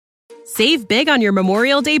Save big on your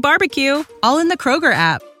Memorial Day barbecue, all in the Kroger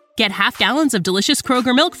app. Get half gallons of delicious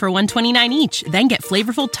Kroger milk for $1.29 each. Then get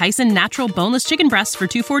flavorful Tyson natural boneless chicken breasts for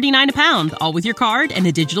 $2.49 a pound, all with your card and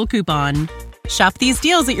a digital coupon. Shop these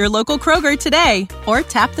deals at your local Kroger today, or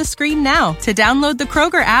tap the screen now to download the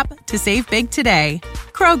Kroger app to save big today.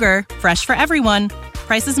 Kroger, fresh for everyone.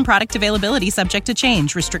 Prices and product availability subject to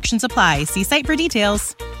change. Restrictions apply. See site for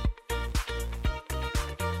details.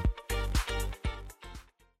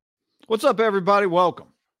 What's up, everybody? Welcome.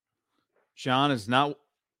 Sean is not...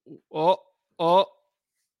 We're on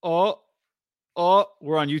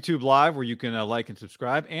YouTube Live, where you can like and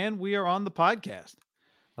subscribe, and we are on the podcast.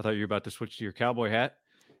 I thought you were about to switch to your cowboy hat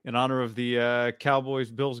in honor of the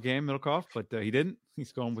Cowboys-Bills game, Middlecoff, but he didn't.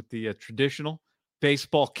 He's going with the traditional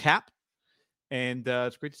baseball cap, and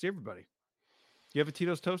it's great to see everybody. You have a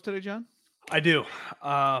Tito's Toast today, John? I do.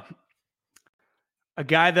 A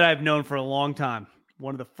guy that I've known for a long time,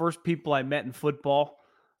 one of the first people I met in football,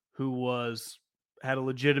 who had a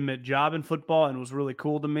legitimate job in football and was really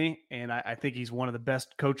cool to me, and I think he's one of the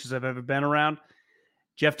best coaches I've ever been around.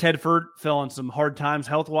 Jeff Tedford fell on some hard times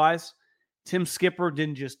health-wise. Tim Skipper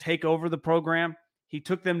didn't just take over the program. He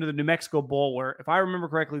took them to the New Mexico Bowl, where, if I remember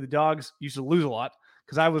correctly, the Dogs used to lose a lot,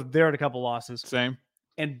 because I was there at a couple losses. Same.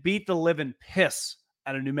 And beat the living piss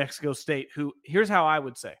out of New Mexico State, who, here's how I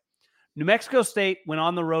would say. New Mexico State went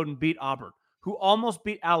on the road and beat Auburn, who almost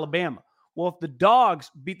beat Alabama. Well, if the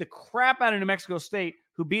Dogs beat the crap out of New Mexico State,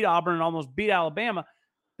 who beat Auburn and almost beat Alabama,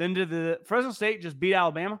 then did the Fresno State just beat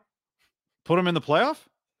Alabama? Put him in the playoff?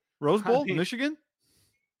 Rose Bowl, Michigan?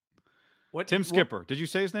 What? Tim Skipper. Did you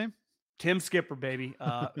say his name? Tim Skipper, baby.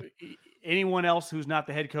 Anyone else who's not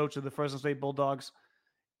the head coach of the Fresno State Bulldogs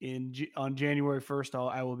on January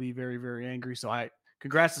 1st, I will be very, very angry. So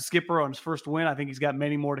congrats to Skipper on his first win. I think he's got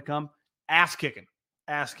many more to come. Ass kicking.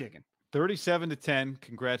 37-10.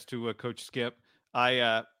 Congrats to Coach Skip.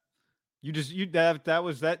 That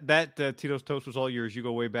Tito's Toast was all yours. You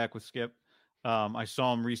go way back with Skip. I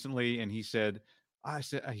saw him recently, and he said, I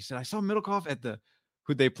saw Middlecoff at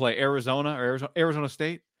who'd they play? Arizona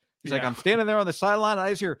State. He's like, I'm standing there on the sideline, and I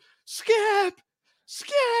just hear Skip.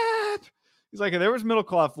 He's like, there was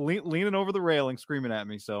Middlecoff leaning over the railing, screaming at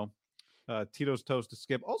me. So, Tito's Toast to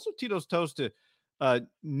Skip. Also, Tito's Toast to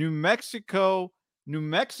New Mexico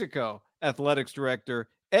Athletics Director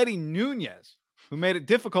Eddie Nunez, who made it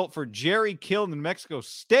difficult for Jerry Kill in New Mexico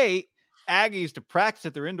State Aggies to practice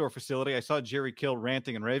at their indoor facility. I saw Jerry Kill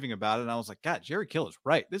ranting and raving about it, and I was like, God, Jerry Kill is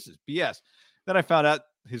right. This is BS. Then I found out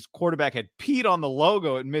his quarterback had peed on the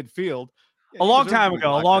logo at midfield. A long time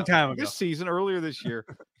ago. This season, earlier this year,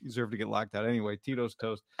 he deserved to get locked out. Anyway, Tito's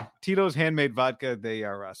Toast. Tito's Handmade Vodka. They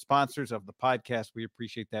are sponsors of the podcast. We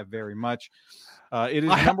appreciate that very much. It is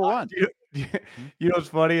number one. You know what's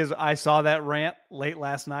funny is I saw that rant late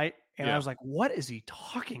last night, and I was like, what is he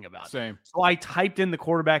talking about? Same. So I typed in the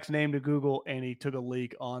quarterback's name to Google, and he took a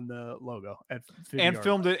leak on the logo. And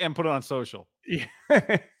filmed it and put it on social. Yeah.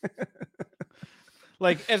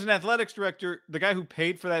 Like, as an athletics director, the guy who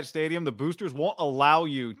paid for that stadium, the boosters won't allow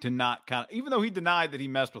you to not kind of, even though he denied that he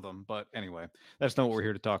messed with them. But anyway, that's not what we're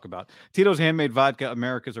here to talk about. Tito's Handmade Vodka,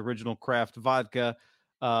 America's original craft vodka,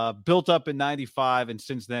 built up in 95. And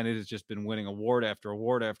since then, it has just been winning award after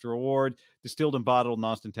award after award. Distilled and bottled in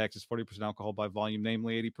Austin, Texas, 40% alcohol by volume,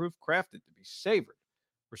 namely 80 proof, crafted to be savored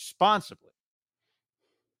responsibly.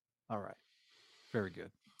 All right. Very good.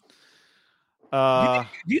 Do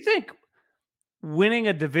you think winning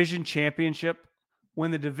a division championship when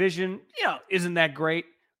the division, isn't that great,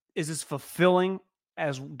 is as fulfilling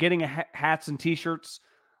as getting hats and t-shirts,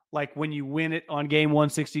 like when you win it on game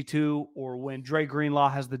 162, or when Dre Greenlaw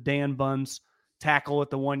has the Dan Buns tackle at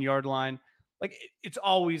the 1 yard line? Like, it's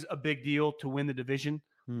always a big deal to win the division.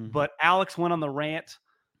 Mm-hmm. But Alex went on the rant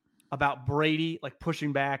about Brady, like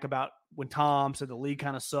pushing back about when Tom said the league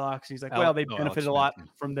kind of sucks. He's like, they benefited a lot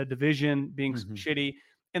from the division being shitty.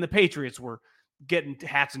 And the Patriots were getting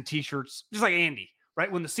hats and t-shirts, just like Andy,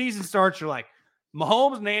 right? When the season starts, you're like,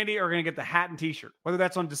 Mahomes and Andy are going to get the hat and t-shirt. Whether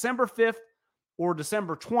that's on December 5th or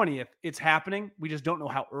December 20th, it's happening. We just don't know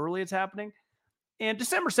how early it's happening. And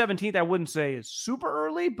December 17th, I wouldn't say is super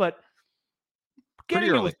early, but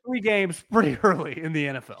getting it with 3 games pretty early in the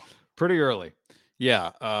NFL. Pretty early. Yeah.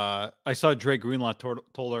 I saw Dre Greenlaw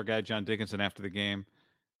told our guy John Dickinson after the game,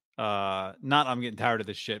 not I'm getting tired of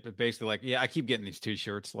this shit, but basically like, I keep getting these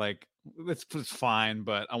t-shirts. Like, it's fine,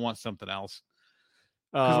 but I want something else.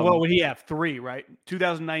 Because what would he have? 3, right?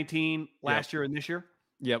 2019, last year, and this year?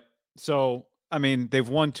 Yep. So, I mean, they've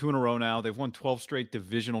won 2 in a row now. They've won 12 straight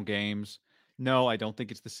divisional games. No, I don't think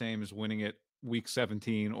it's the same as winning it week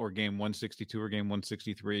 17 or game 162 or game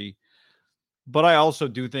 163. But I also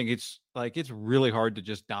do think it's really hard to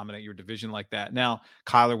just dominate your division like that. Now,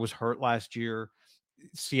 Kyler was hurt last year.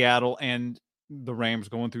 Seattle and the Rams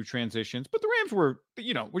going through transitions, but the Rams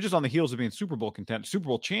we're just on the heels of being Super Bowl Super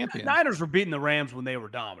Bowl champions. Niners were beating the Rams when they were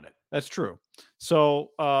dominant. That's true.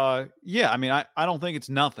 So, yeah, I mean, I don't think it's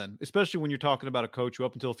nothing, especially when you're talking about a coach who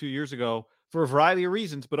up until a few years ago, for a variety of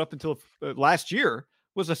reasons, but up until last year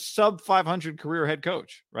was a sub 500 career head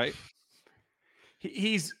coach, right?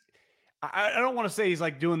 I don't want to say he's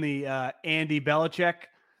like doing the Andy Belichick,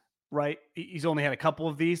 right? He's only had a couple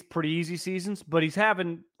of these pretty easy seasons, but he's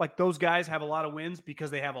having like those guys have a lot of wins because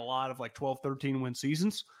they have a lot of like 12, 13 win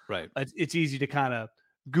seasons. Right. It's easy to kind of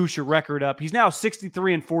goose your record up. He's now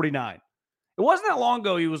 63-49. It wasn't that long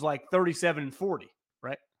ago. He was like 37-40,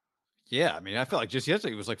 right? Yeah. I mean, I feel like just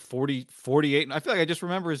yesterday he was like 40, 48. And I feel like I just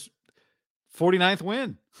remember his 49th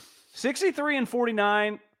win.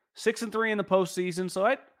 63-49, 6-3 in the postseason.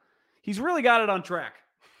 So he's really got it on track.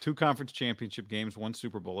 2 conference championship games, 1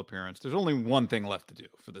 Super Bowl appearance. There's only one thing left to do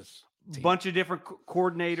for this team. Bunch of different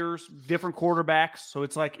coordinators, different quarterbacks. So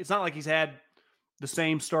it's not like he's had the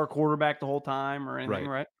same star quarterback the whole time or anything,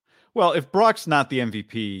 right? Well, if Brock's not the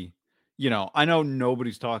MVP, I know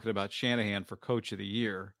nobody's talking about Shanahan for coach of the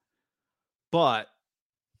year, but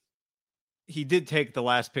he did take the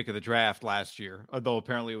last pick of the draft last year, although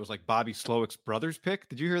apparently it was like Bobby Slowick's brother's pick.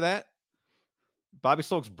 Did you hear that? Bobby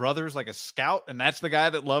Slowick's brother's like a scout, and that's the guy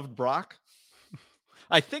that loved Brock.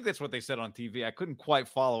 I think that's what they said on TV. I couldn't quite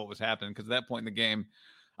follow what was happening because at that point in the game,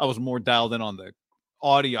 I was more dialed in on the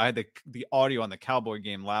audio. I had the audio on the Cowboy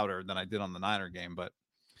game louder than I did on the Niner game. But,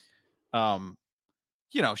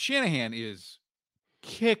 Shanahan is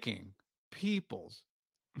kicking people's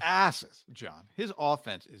asses, John. His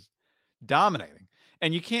offense is dominating.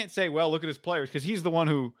 And you can't say, well, look at his players, because he's the one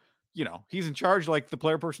who, he's in charge like the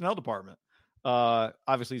player personnel department.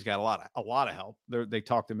 Obviously he's got a lot of help. They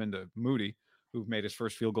talked him into Moody, who made his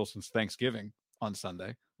first field goal since Thanksgiving on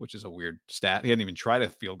Sunday, which is a weird stat. He hadn't even tried a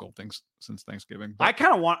field goal thing since Thanksgiving. But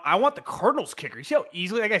I want the Cardinals kicker. You see how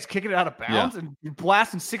easily that guy's kicking it out of bounds and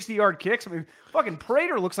blasting 60-yard kicks? I mean, fucking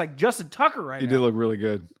Prater looks like Justin Tucker right now. He did look really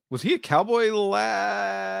good. Was he a Cowboy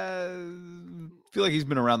I feel like he's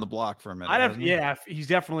been around the block for a minute. He's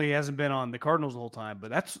definitely hasn't been on the Cardinals the whole time,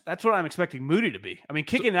 but that's what I'm expecting Moody to be. I mean,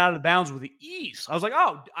 kicking it out of the bounds with the ease. I was like,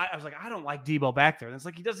 I don't like Debo back there. And it's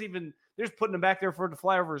like he doesn't even. They're just putting him back there for it to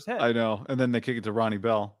fly over his head. I know. And then they kick it to Ronnie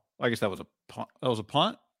Bell. I guess that was a punt. That was a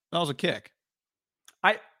punt. That was a kick.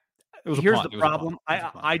 Here's the problem.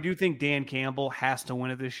 I do think Dan Campbell has to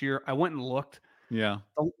win it this year. I went and looked. Yeah.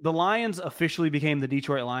 The Lions officially became the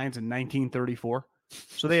Detroit Lions in 1934.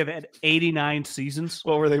 So they have had 89 seasons.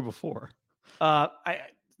 What were they before?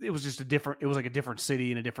 It was just it was like a different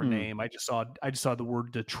city and a different name. I just saw the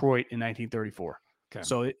word Detroit in 1934. Okay.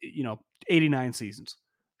 So 89 seasons.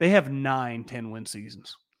 They have 9 10-win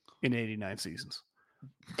seasons in 89 seasons.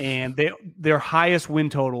 And their highest win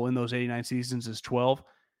total in those 89 seasons is 12.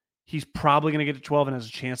 He's probably going to get to 12 and has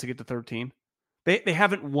a chance to get to 13. They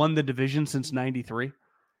haven't won the division since 93.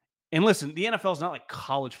 And listen, the NFL is not like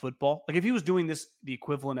college football. Like if he was doing this, the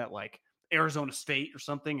equivalent at like Arizona State or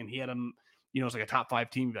something, and he had him, it's like a top 5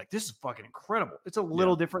 team, you'd be like, this is fucking incredible. It's a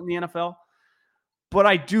little different in the NFL. But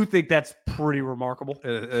I do think that's pretty remarkable.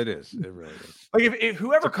 It is. It really is. Like if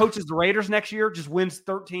whoever coaches the Raiders next year just wins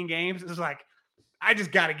 13 games, it's like, I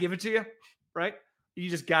just got to give it to you, right? You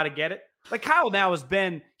just got to get it. Like Kyle now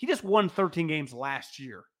he just won 13 games last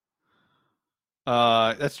year.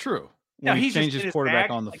 That's true. When he changed his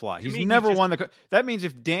quarterback on the fly. He's never won that means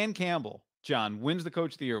if Dan Campbell, John, wins the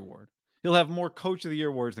Coach of the Year award, he'll have more Coach of the Year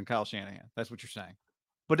awards than Kyle Shanahan. That's what you're saying.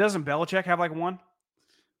 But doesn't Belichick have like 1?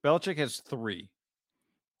 Belichick has 3.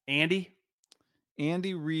 Andy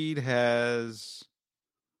Reid has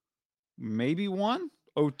maybe 1,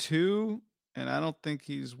 2, and I don't think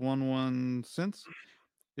he's won one since.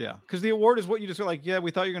 Yeah, because the award is what you just feel like,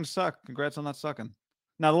 we thought you were going to suck. Congrats on not sucking.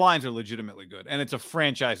 Now, the Lions are legitimately good, and it's a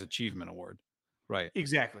franchise achievement award, right?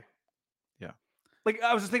 Exactly. Yeah. Like,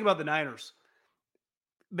 I was just thinking about the Niners.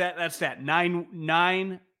 That's that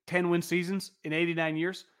 9 10-win seasons in 89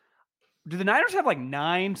 years. Do the Niners have like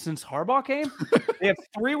 9 since Harbaugh came? They have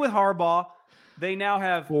 3 with Harbaugh. They now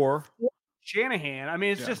have 4 Shanahan. I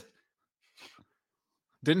mean, it's just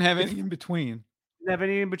didn't have any in between. Didn't have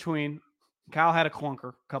any in between. Kyle had a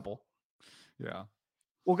clunker, couple. Yeah.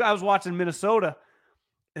 Well, I was watching Minnesota.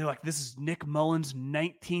 And they're like, this is Nick Mullins'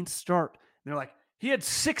 19th start. And they're like, he had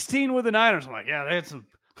 16 with the Niners. I'm like, yeah, they had some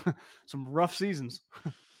rough seasons.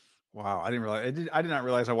 Wow, I didn't realize. I did not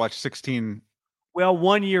realize I watched 16. Well,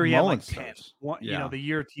 one year he Mullins had like 10. The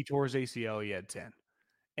year he tore his ACL, he had 10.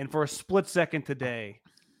 And for a split second today,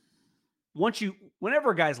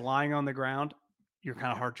 whenever a guy's lying on the ground, your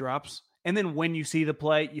kind of heart drops. And then when you see the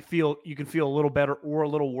play, you can feel a little better or a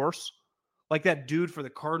little worse. Like that dude for the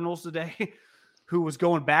Cardinals today who was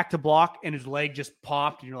going back to block and his leg just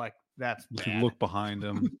popped. And you're like, that's You bad. can look behind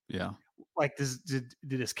him. Yeah. Like,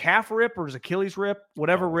 did his calf rip or his Achilles rip?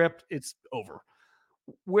 Whatever ripped, it's over.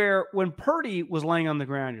 Where when Purdy was laying on the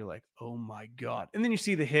ground, you're like, oh my God. And then you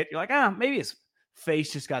see the hit. You're like, maybe his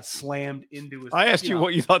face just got slammed into his. I asked you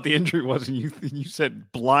what you thought the injury was, and you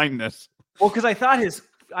said blindness. Well, because I thought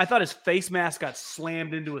his face mask got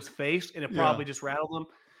slammed into his face, and it probably just rattled him.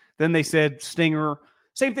 Then they said stinger.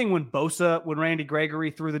 Same thing when Randy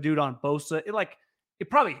Gregory threw the dude on Bosa. It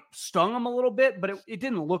probably stung him a little bit, but it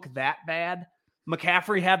didn't look that bad.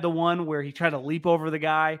 McCaffrey had the one where he tried to leap over the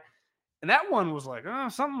guy. And that one was like,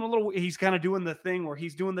 something a little. He's kind of doing the thing where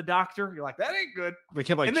he's doing the doctor. You're like, that ain't good. They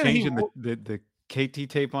kept changing the KT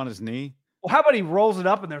tape on his knee. Well, how about he rolls it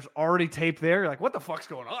up and there's already tape there? You're like, what the fuck's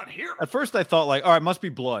going on here? At first, I thought all right, it must be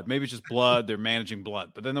blood. Maybe it's just blood. They're managing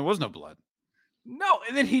blood, but then there was no blood. No,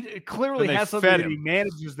 and then he clearly has something that he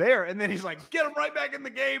manages there, and then he's like, get him right back in the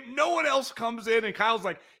game. No one else comes in, and Kyle's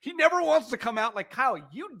like, he never wants to come out. Like, Kyle,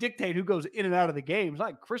 you dictate who goes in and out of the games,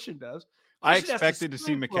 like Christian does. I expected to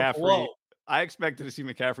see McCaffrey. I expected to see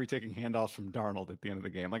McCaffrey taking handoffs from Darnold at the end of the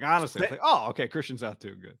game. Like, honestly, it's like, oh, okay, Christian's out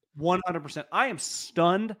too. Good. 100%. I am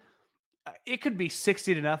stunned. It could be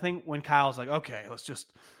 60-0 when Kyle's like, okay, let's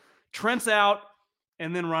just Trent's out,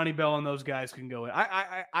 and then Ronnie Bell and those guys can go in.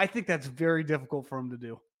 I think that's very difficult for him to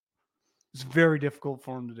do. It's very difficult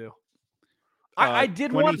for him to do. I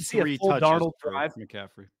did want to see a full Darnold drive.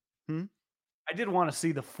 McCaffrey. I did want to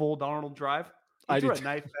see the full Darnold drive. I threw a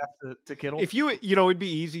nice pass to Kittle. If it'd be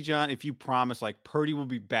easy, John, if you promise like Purdy will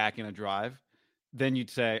be back in a drive, then you'd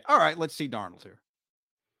say, all right, let's see Darnold here.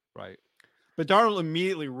 Right. But Darnold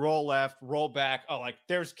immediately roll left, roll back. Oh, like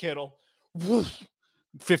there's Kittle.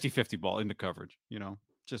 50-50 ball into coverage,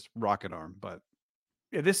 just rocket arm. But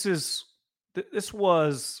yeah, this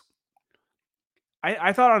was,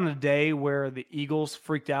 I thought on a day where the Eagles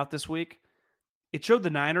freaked out this week, it showed the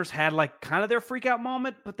Niners had like kind of their freak out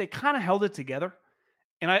moment, but they kind of held it together.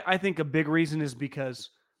 And I think a big reason is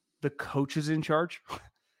because the coach is in charge,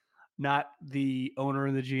 not the owner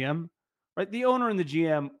and the GM, right? The owner and the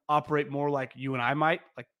GM operate more like you and I might.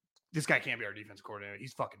 Like, this guy can't be our defense coordinator.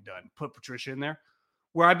 He's fucking done. Put Patricia in there.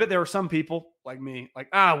 Where I bet there are some people like me,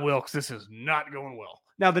 like, Wilkes, this is not going well.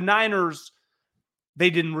 Now, the Niners,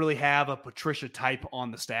 they didn't really have a Patricia type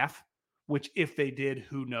on the staff, which if they did,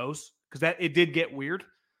 who knows? Because it did get weird.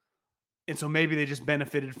 And so maybe they just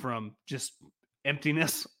benefited from just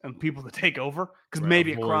emptiness and people to take over because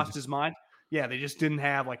maybe it crossed his mind. Yeah, they just didn't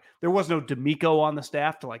have there was no D'Amico on the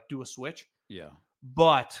staff to do a switch. Yeah.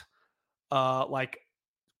 But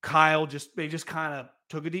Kyle they just kind of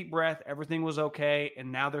took a deep breath. Everything was okay.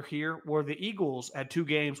 And now they're here where the Eagles had 2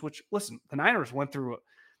 games, which listen, the Niners went through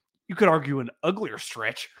you could argue an uglier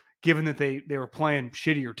stretch given that they were playing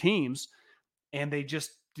shittier teams and they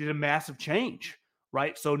just did a massive change.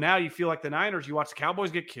 Right. So now you feel like the Niners, you watch the Cowboys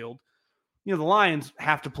get killed. The Lions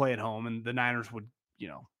have to play at home and the Niners would,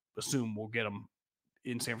 assume we'll get them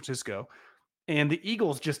in San Francisco. And the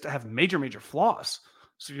Eagles just have major, major flaws.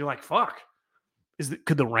 So you're like, fuck.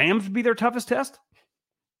 Could the Rams be their toughest test?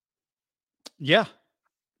 Yeah.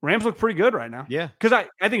 Rams look pretty good right now. Yeah. Because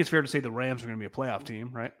I think it's fair to say the Rams are going to be a playoff team,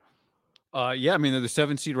 right? Yeah, I mean, they're the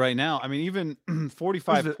 7th seed right now. I mean, even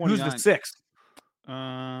 45-29. Who's the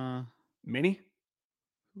 6th? Mini?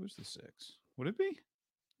 Who's the 6th? Would it be?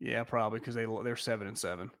 Yeah, probably because they're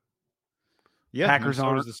 7-7. Yeah, Packers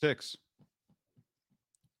are the 6th.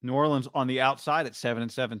 New Orleans on the outside at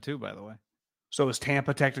 7-7 too, by the way. So is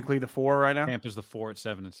Tampa technically the 4 right now? Tampa's the 4 at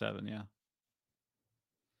 7-7. Yeah.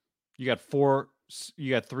 You got 3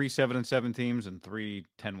 7-7 teams and 3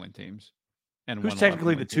 10-win teams. And who's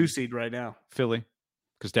technically the 2 seed right now? Philly,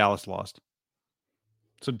 because Dallas lost.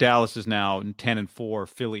 So Dallas is now 10-4.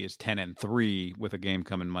 Philly is 10-3 with a game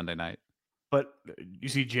coming Monday night. But you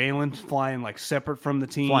see Jalen flying separate from the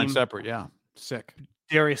team. Flying separate, yeah. Sick.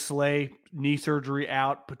 Darius Slay, knee surgery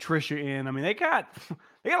out. Patricia in. I mean, they got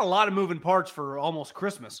a lot of moving parts for almost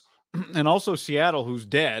Christmas. And also Seattle, who's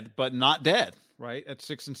dead, but not dead, right? At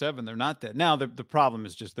 6-7, they're not dead. Now the problem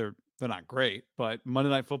is just they're not great. But Monday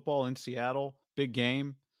Night Football in Seattle, big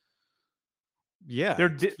game. Yeah, they're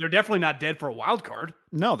definitely not dead for a wild card.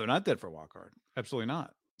 No, they're not dead for a wild card. Absolutely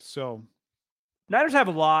not. So Niners have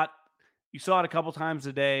a lot. You saw it a couple times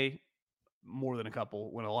a day, more than a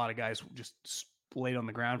couple, when a lot of guys just laid on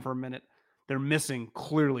the ground for a minute. They're missing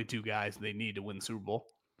clearly 2 guys they need to win the Super Bowl.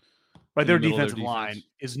 Right, their defensive line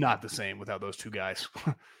is not the same without those 2 guys.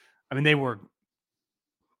 I mean, they were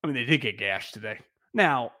I mean, they did get gashed today.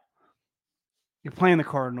 Now, you're playing the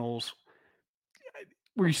Cardinals.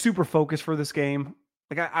 Were you super focused for this game?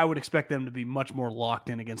 Like, I would expect them to be much more locked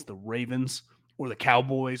in against the Ravens or the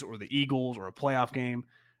Cowboys or the Eagles or a playoff game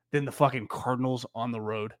than the fucking Cardinals on the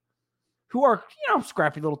road, who are,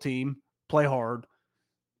 scrappy little team, play hard.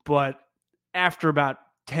 But after about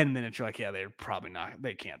 10 minutes, you're like, yeah, they're probably not.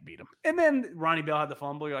 They can't beat them. And then Ronnie Bell had the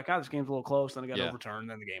fumble. You're like, this game's a little close. Then it got overturned.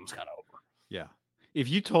 Then the game was kind of over. Yeah. If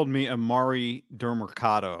you told me Amari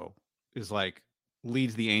Dermercado is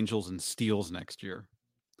leads the Angels in steals next year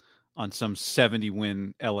on some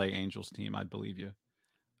 70-win LA Angels team, I'd believe you.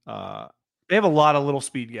 They have a lot of little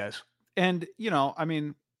speed guys. And, I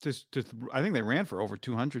mean, I think they ran for over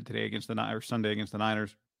 200 today against the Niners, Sunday against the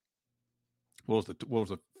Niners. What was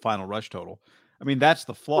the final rush total? I mean, that's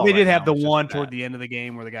the flaw. Well, they did have the one toward the end of the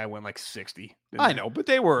game where the guy went 60. I know, but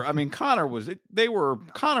they were. I mean, Connor was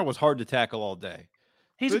hard to tackle all day.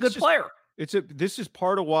 He's a good player. This is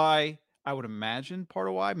part of why I would imagine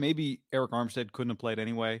maybe Eric Armstead couldn't have played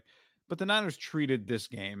anyway, but the Niners treated this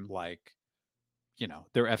game like,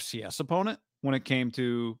 their FCS opponent when it came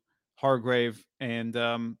to Hargrave and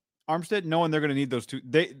Armstead, knowing they're going to need those two.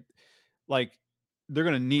 They're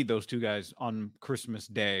going to need those two guys on Christmas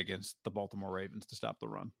Day against the Baltimore Ravens to stop the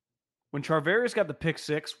run. When Charvarius got the pick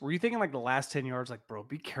 6, were you thinking the last 10 yards, bro,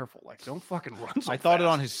 be careful. Don't fucking run so I thought fast. it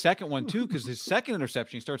on his second one too, because his second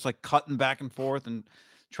interception, he starts cutting back and forth and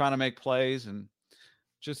trying to make plays and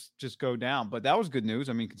just go down. But that was good news.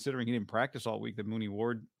 I mean, considering he didn't practice all week, that Mooney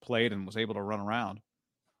Ward played and was able to run around.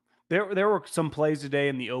 There were some plays today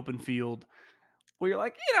in the open field where you're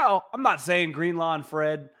like, I'm not saying Greenlaw and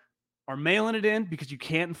Fred are mailing it in because you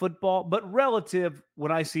can't in football, but relative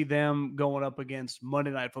when I see them going up against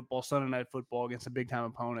Monday Night Football, Sunday Night Football against a big-time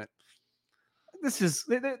opponent,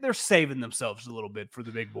 they're saving themselves a little bit for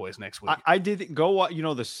the big boys next week. I did go,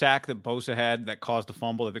 the sack that Bosa had that caused the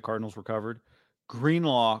fumble that the Cardinals recovered.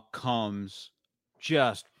 Greenlaw comes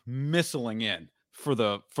just missiling in for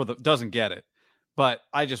the doesn't get it. But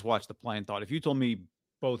I just watched the play and thought, if you told me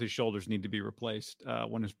both his shoulders need to be replaced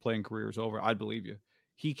when his playing career is over, I'd believe you.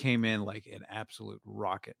 He came in like an absolute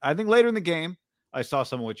rocket. I think later in the game, I saw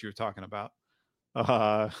some of what you were talking about.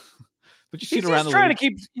 But you see it around the trying league. To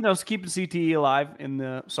keep, keeping CTE alive in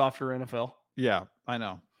the softer NFL. Yeah, I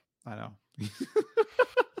know.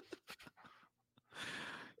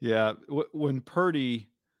 Yeah, when Purdy,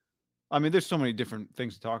 I mean, there's so many different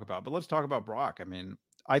things to talk about, but let's talk about Brock. I mean,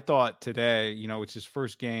 I thought today, it's his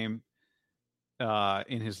first game in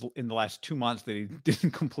the last 2 months that he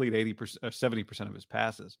didn't complete 80% or 70% of his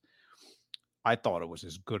passes. I thought it was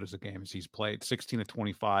as good as a game as he's played. 16 to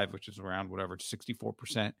 25, which is around 64%,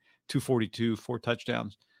 242, 4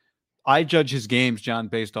 touchdowns. I judge his games, John,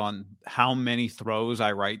 based on how many throws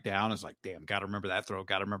I write down. It's damn, got to remember that throw,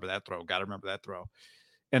 got to remember that throw, got to remember that throw.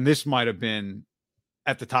 And this might have been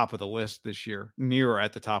at the top of the list this year, nearer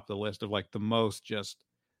at the top of the list of the most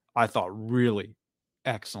I thought really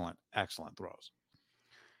excellent throws.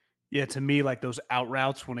 Yeah, to me, those out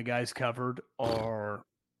routes when a guy's covered are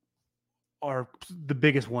the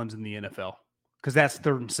biggest ones in the NFL because that's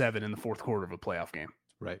 3rd and 7 in the fourth quarter of a playoff game.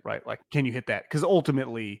 Right. Can you hit that? Because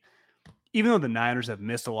ultimately, even though the Niners have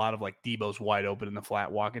missed a lot of Debo's wide open in the flat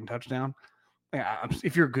walk-in touchdown,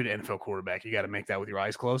 if you're a good NFL quarterback, you got to make that with your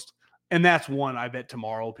eyes closed. And that's one I bet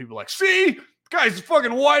tomorrow people are see, the guy's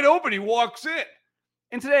fucking wide open. He walks in.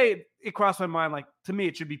 And today it crossed my mind, to me,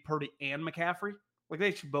 it should be Purdy and McCaffrey.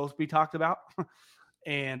 They should both be talked about.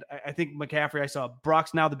 And I think McCaffrey, I saw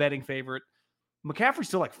Brock's now the betting favorite. McCaffrey's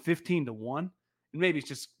still 15 to 1. And maybe it's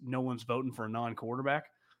just no one's voting for a non-quarterback.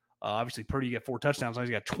 Obviously, Purdy got 4 touchdowns. Now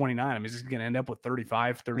he's got 29. I mean, he's going to end up with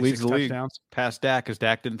 35, 36 touchdowns. Past Dak because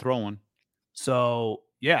Dak didn't throw one. So,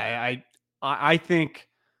 yeah, I think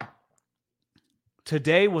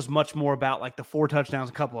today was much more about the 4 touchdowns.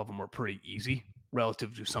 A couple of them were pretty easy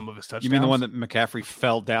relative to some of his touchdowns. You mean the one that McCaffrey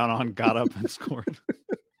fell down on, got up, and scored?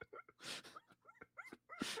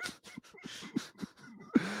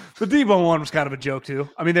 The Debo one was kind of a joke, too.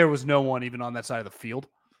 I mean, there was no one even on that side of the field.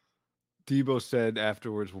 Debo said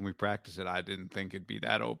afterwards when we practiced it, I didn't think it'd be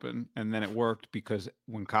that open. And then it worked because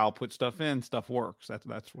when Kyle put stuff in, stuff works. That's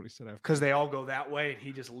what he said after. Because they all go that way and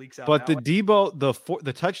he just leaks out. But the Debo,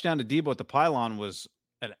 the touchdown to Debo at the pylon was,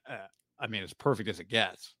 as perfect as it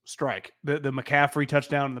gets. Strike. The McCaffrey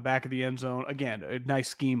touchdown in the back of the end zone. Again, a nice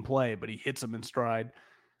scheme play, but he hits him in stride.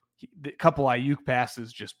 The couple Ayuk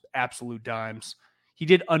passes, just absolute dimes. He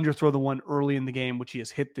did underthrow the one early in the game, which he has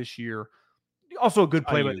hit this year. Also a good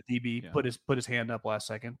play by the DB. Yeah. Put his hand up last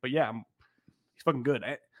second. But yeah, he's fucking good.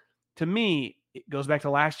 To me, it goes back to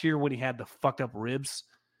last year when he had the fucked up ribs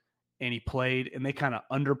and he played, and they kind of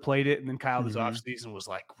underplayed it. And then Kyle this offseason was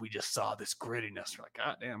like, we just saw this grittiness. We're like,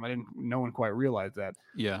 God damn, no one quite realized that.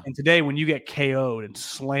 Yeah. And today, when you get KO'd and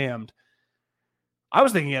slammed, I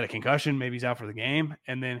was thinking he had a concussion, maybe he's out for the game.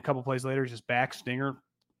 And then a couple plays later, just back, stinger.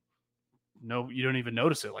 No, you don't even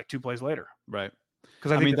notice it like 2 plays later. Right.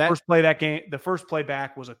 Because I think the first play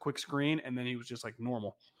back was a quick screen, and then he was just like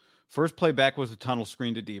normal. First play back was a tunnel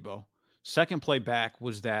screen to Debo. Second play back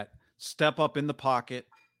was that step up in the pocket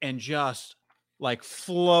and just like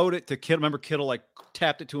float it to Kittle. Remember, Kittle like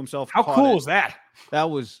tapped it to himself. How cool is that? That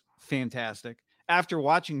was fantastic. After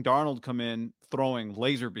watching Darnold come in throwing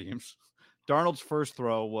laser beams, Darnold's first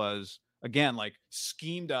throw was, again, like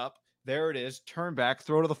schemed up. There it is. Turn back,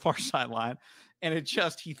 throw to the far sideline. And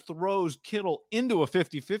he throws Kittle into a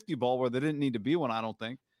 50-50 ball where there didn't need to be one, I don't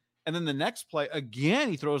think. And then the next play, again,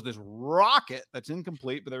 he throws this rocket that's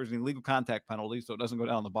incomplete, but there was an illegal contact penalty, so it doesn't go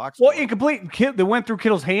down the box. Well, incomplete that went through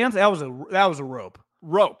Kittle's hands. That was a rope.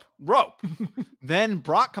 Rope. Then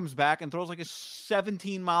Brock comes back and throws like a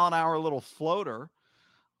 17-mile-an-hour little floater.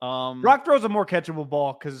 Brock throws a more catchable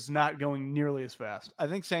ball because it's not going nearly as fast. I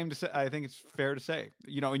think I think it's fair to say,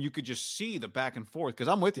 and you could just see the back and forth because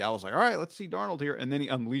I'm with you. I was like, all right, let's see Darnold here. And then he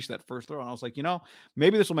unleashed that first throw. And I was like,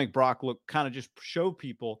 maybe this will make Brock look kind of just show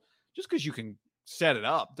people just because you can set it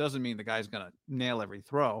up doesn't mean the guy's going to nail every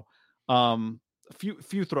throw. A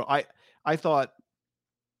few throw. I thought,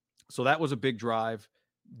 so that was a big drive.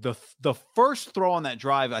 The first throw on that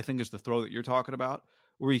drive, I think is the throw that you're talking about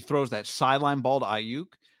where he throws that sideline ball to Ayuk.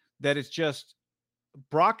 That it's just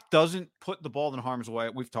Brock doesn't put the ball in harm's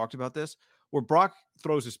way. We've talked about this. Where Brock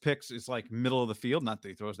throws his picks, it's like middle of the field. Not that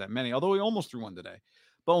he throws that many, although he almost threw one today.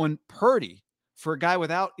 But when Purdy, for a guy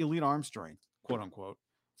without elite arm strength, quote unquote,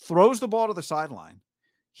 throws the ball to the sideline,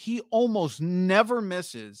 he almost never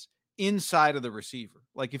misses inside of the receiver.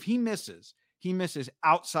 Like if he misses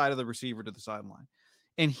outside of the receiver to the sideline.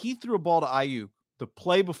 And he threw a ball to Ayuk the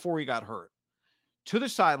play before he got hurt. To the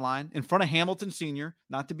sideline in front of Hamilton Sr.,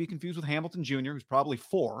 not to be confused with Hamilton Jr., who's probably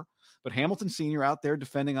 4, but Hamilton Sr. out there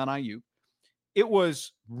defending on Ayuk. It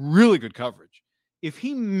was really good coverage. If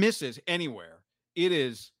he misses anywhere, it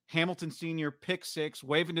is Hamilton Sr., pick 6,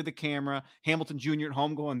 waving to the camera, Hamilton Jr. at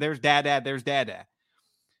home going, there's dad.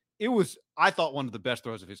 It was, I thought, one of the best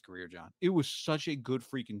throws of his career, John. It was such a good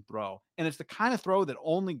freaking throw. And it's the kind of throw that the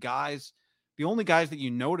only guys that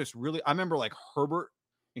you notice really, I remember like Herbert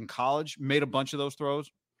in college made a bunch of those throws.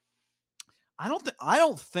 I don't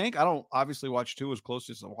obviously watch Tua as close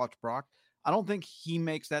as I watch Brock. I don't think he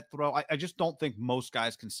makes that throw. I just don't think most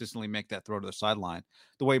guys consistently make that throw to the sideline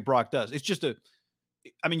the way Brock does. It's just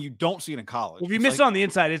you don't see it in college. Well, if you miss on the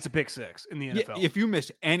inside, it's a pick 6 in the NFL. Yeah, if you miss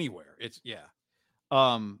anywhere, it's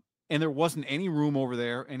and there wasn't any room over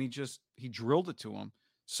there, and he drilled it to him.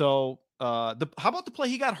 So how about the play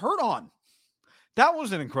he got hurt on? That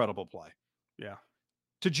was an incredible play. Yeah.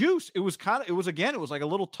 To Juice, it was like a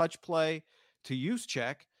little touch play to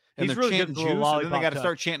Juszczyk, and he's they're really chanting good. Juice, and then they got to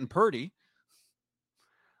start chanting Purdy.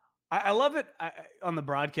 I love it on the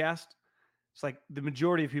broadcast. It's like the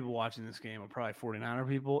majority of people watching this game are probably 49er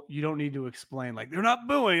people. You don't need to explain like they're not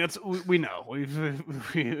booing. We know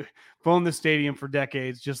we've phoned the stadium for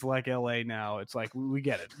decades, just like LA now. It's like we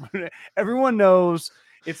get it. Everyone knows.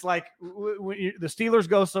 It's like when the Steelers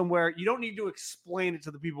go somewhere, you don't need to explain it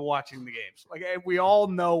to the people watching the games. Like we all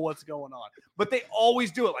know what's going on, but they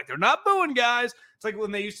always do it. Like they're not booing, guys. It's like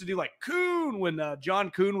when they used to do like Kuhn, when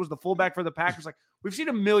John Kuhn was the fullback for the Packers. Like we've seen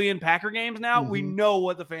a million Packer games now. Mm-hmm. We know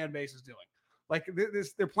what the fan base is doing. Like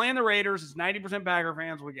they're playing the Raiders. It's 90% Packer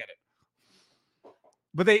fans. We get it.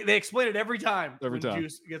 But they explain it every time.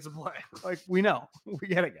 Juice gets a play. Like we know. We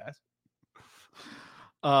get it, guys.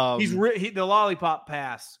 The lollipop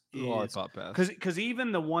pass. Because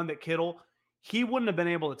even the one that Kittle, he wouldn't have been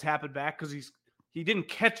able to tap it back because he didn't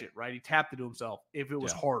catch it, right? He tapped it to himself if it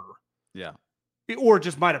was harder. Yeah. Or it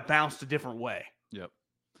just might have bounced a different way. Yep.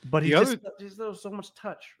 But there was so much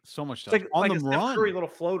touch. So much touch. It's like on the run. Curry little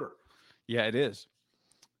floater. Yeah, it is.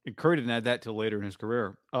 And Curry didn't add that till later in his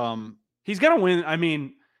career. He's going to win. I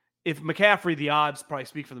mean, if McCaffrey, the odds probably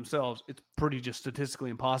speak for themselves. It's pretty just statistically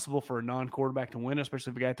impossible for a non-quarterback to win,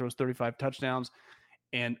 especially if a guy throws 35 touchdowns.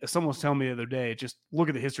 And someone was telling me the other day, just look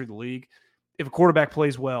at the history of the league. If a quarterback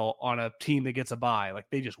plays well on a team that gets a bye, like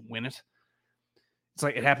they just win it. It's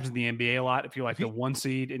like it happens in the NBA a lot. If you're like the 1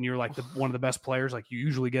 seed and you're like one of the best players, like you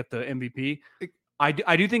usually get the MVP.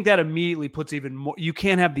 I do think that immediately puts even more. You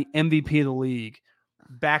can't have the MVP of the league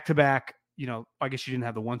back-to-back. I guess you didn't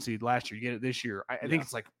have the 1 seed last year. You get it this year. I think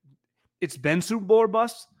it's like it's been Super Bowl or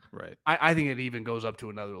bust. Right. I think it even goes up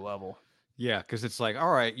to another level. Yeah, because it's like,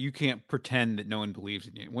 all right, you can't pretend that no one believes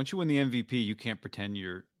in you. Once you win the MVP, you can't pretend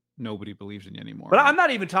you're nobody believes in you anymore. But I'm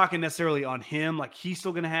not even talking necessarily on him. Like, he's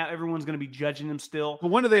still going to have, everyone's going to be judging him still.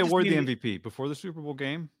 But when do they award the MVP? Before the Super Bowl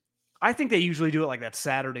game? I think they usually do it like that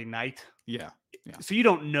Saturday night. Yeah. So you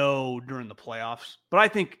don't know during the playoffs. But I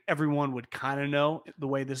think everyone would kind of know the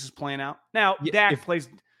way this is playing out. Now, Dak plays,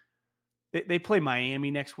 they play Miami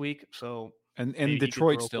next week. So and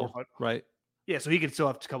Detroit still, right? Yeah, so he could still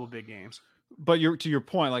have a couple big games. But to your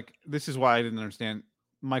point, like, this is why I didn't understand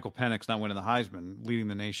Michael Penix not winning the Heisman, leading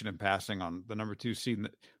the nation in passing on the number 2 seed.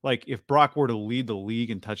 Like, if Brock were to lead the league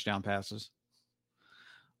in touchdown passes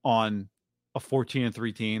on a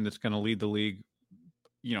 14-3 team that's going to lead the league,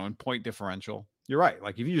 in point differential, you're right.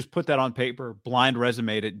 Like, if you just put that on paper, blind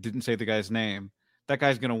resumed it, didn't say the guy's name, that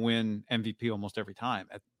guy's going to win MVP almost every time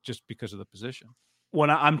just because of the position. When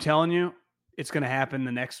I'm telling you, it's going to happen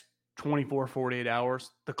the next 24, 48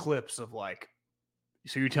 hours. The clips of like,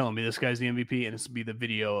 so you're telling me this guy's the MVP, and it's be the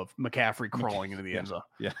video of McCaffrey crawling into the end zone,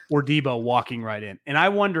 or Debo walking right in. And I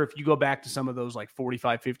wonder if you go back to some of those like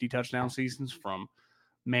 45, 50 touchdown seasons from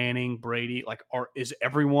Manning, Brady, like, is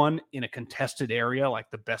everyone in a contested area like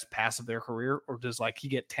the best pass of their career, or does like he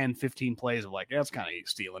get 10, 15 plays of like, that's kind of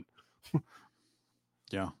stealing?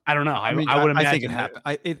 Yeah, I don't know. I would imagine. I think it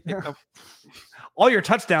happened. All your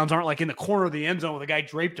touchdowns aren't like in the corner of the end zone with a guy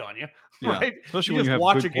draped on you, right? Especially when you have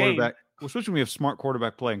watch good quarterback. Especially when we have smart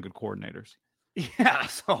quarterback play and good coordinators. Yeah,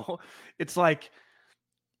 so it's like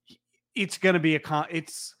it's going to be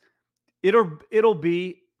it'll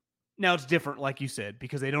be. Now it's different, like you said,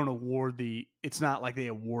 because they don't award it's not like they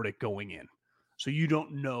award it going in. So you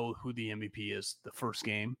don't know who the MVP is the first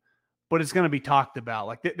game, but it's going to be talked about.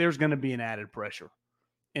 Like there's going to be an added pressure,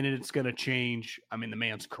 and it's going to change, the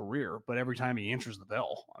man's career, but every time he answers the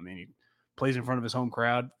bell, he plays in front of his home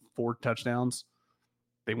crowd, 4 touchdowns.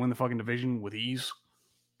 They win the fucking division with ease.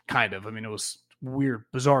 Kind of. It was weird,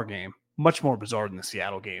 bizarre game. Much more bizarre than the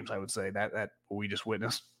Seattle games, I would say, that we just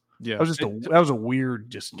witnessed. Yeah, that was a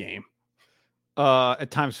weird game.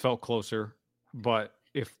 At times felt closer, but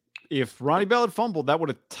if Ronnie Bell had fumbled, that would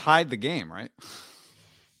have tied the game, right?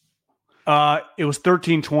 It was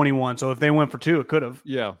 13-21, so if they went for 2, it could have.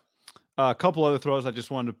 Yeah. A couple other throws I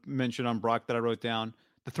just wanted to mention on Brock that I wrote down.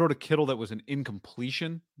 The throw to Kittle that was an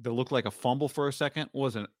incompletion that looked like a fumble for a second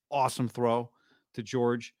was an awesome throw to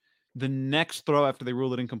George. The next throw after they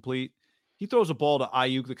ruled it incomplete, he throws a ball to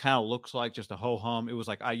Ayuk that kind of looks like just a ho-hum. It was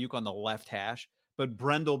like Ayuk on the left hash, but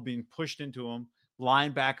Brendel being pushed into him,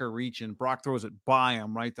 linebacker reaching, Brock throws it by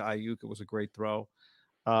him right to Ayuk. It was a great throw.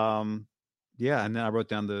 And then I wrote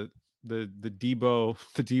down the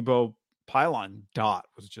Debo pylon dot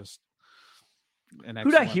was just an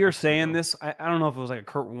excellent. Who'd I hear saying this? I don't know if it was like a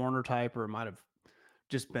Kurt Warner type or it might have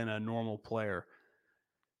just been a normal player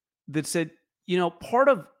that said, part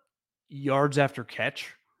of yards after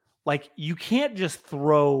catch, like, you can't just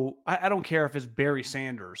throw, I don't care if it's Barry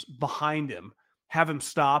Sanders behind him, have him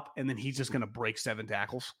stop, and then he's just going to break 7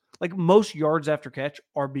 tackles. Like, most yards after catch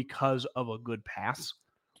are because of a good pass.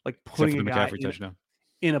 Like, putting a guy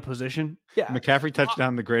in a position. Yeah. McCaffrey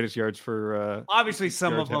touchdown, the greatest yards for obviously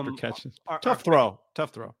some of them are tough throw.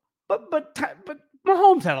 But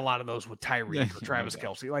Mahomes had a lot of those with Tyreek or Travis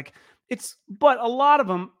Kelce. Like, but a lot of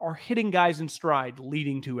them are hitting guys in stride,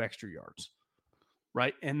 leading to extra yards.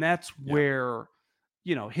 Right. And that's where,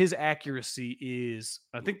 his accuracy is.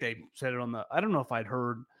 I think they said it I don't know if I'd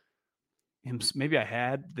heard him. Maybe I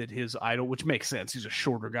had that his idol, which makes sense. He's a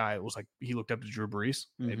shorter guy. It was like he looked up to Drew Brees.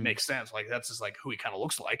 Mm-hmm. It makes sense. Like, that's just like who he kind of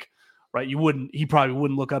looks like. Right. He probably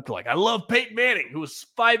wouldn't look up to, like, I love Peyton Manning, who was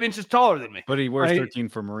 5 inches taller than me. But he wears 13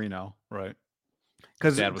 for Marino. Right.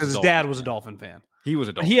 Because his dad was a Dolphin fan. He was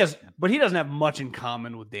a Dolphin fan. But he doesn't have much in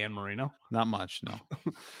common with Dan Marino. Not much, no.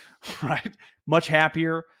 Right. Much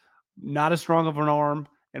happier, not as strong of an arm,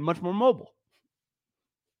 and much more mobile.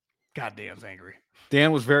 God, Dan's angry.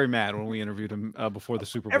 Dan was very mad when we interviewed him before the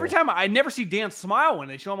Super Bowl. Every time I never see Dan smile when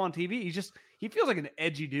they show him on TV. He feels like an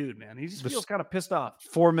edgy dude, man. He just feels kind of pissed off.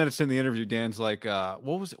 4 minutes in the interview, Dan's like, it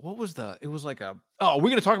was like are we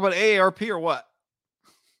going to talk about AARP or what?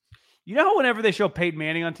 Whenever they show Peyton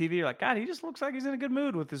Manning on TV, you're like, God, he just looks like he's in a good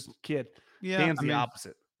mood with his kid. Yeah, Dan's the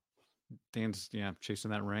opposite. Dan's,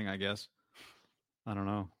 chasing that ring, I guess. I don't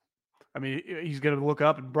know. He's going to look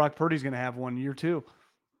up, and Brock Purdy's going to have one year too.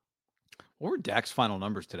 What were Dak's final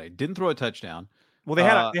numbers today? Didn't throw a touchdown. Well, they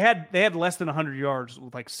had less than 100 yards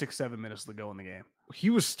with like 6-7 minutes to go in the game. He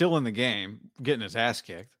was still in the game, getting his ass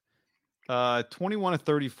kicked. 21 of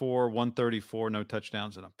 34, 134, no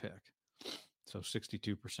touchdowns and a pick. So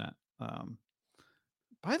 62%.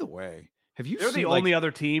 By the way, have you They're seen, the only other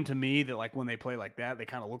team to me that, like, when they play like that, they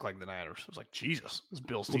kind of look like the Niners. It was like, Jesus, this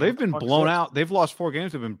Bills team. Well, they've been blown out. They've lost 4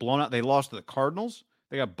 games. They've been blown out. They lost to the Cardinals.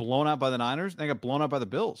 They got blown out by the Niners. They got blown out by the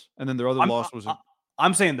Bills. And then their other loss was...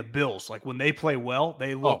 I'm saying the Bills. Like, when they play well,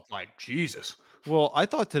 they look like Jesus. Well, I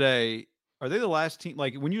thought today, are they the last team?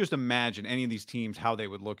 Like, when you just imagine any of these teams, how they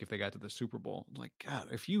would look if they got to the Super Bowl. Like, God,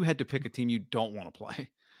 if you had to pick a team you don't want to play.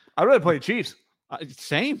 I'd rather play the Chiefs.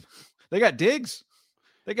 Same. They got Diggs.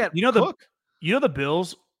 They got Cook. The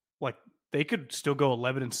Bills, like, they could still go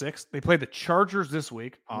 11-6. They play the Chargers this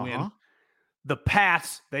week, win. The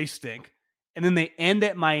Pats, they stink. And then they end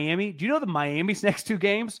at Miami. Do you know the Miami's next 2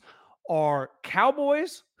 games are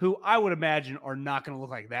Cowboys, who I would imagine are not going to look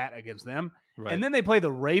like that against them. Right. And then they play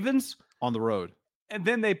the Ravens. On the road. And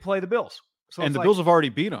then they play the Bills. So and the Bills have already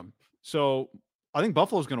beat them. So I think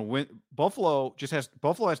Buffalo's going to win. Buffalo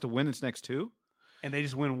has to win its next 2. And they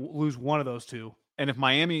just lose one of those 2. And if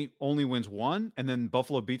Miami only wins 1 and then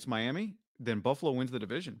Buffalo beats Miami, then Buffalo wins the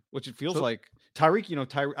division, which it feels like. Tyreek,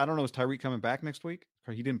 I don't know, is Tyreek coming back next week?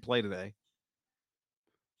 He didn't play today.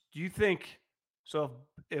 Do you think so?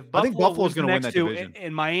 If I think Buffalo's going to win that division,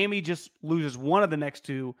 and Miami just loses one of the next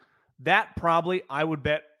 2, that probably I would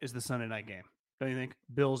bet is the Sunday night game. Don't you think?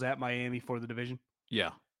 Bills at Miami for the division. Yeah,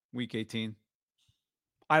 Week 18.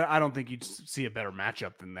 I don't think you'd see a better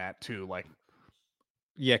matchup than that too. Like,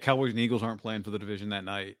 yeah, Cowboys and Eagles aren't playing for the division that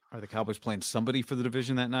night. Are the Cowboys playing somebody for the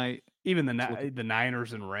division that night? Even the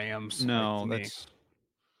Niners and Rams. No,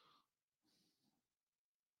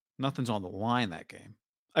 nothing's on the line that game.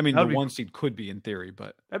 I mean, the 1 seed could be in theory,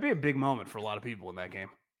 but that'd be a big moment for a lot of people in that game.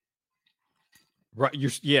 Right.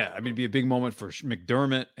 It'd be a big moment for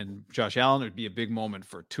McDermott and Josh Allen. It'd be a big moment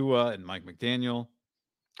for Tua and Mike McDaniel.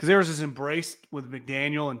 Because there was this embrace with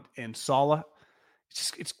McDaniel and Saleh.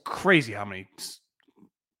 It's crazy how many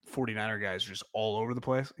 49er guys are just all over the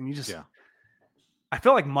place. And I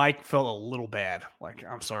feel like Mike felt a little bad. Like,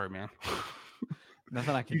 I'm sorry, man.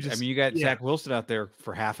 Nothing I can do. I mean, you got Zach Wilson out there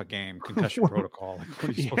for half a game, concussion protocol. Like, what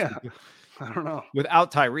are you supposed to do? I don't know.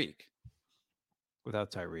 Without Tyreek.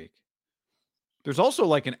 There's also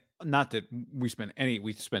like not that we spend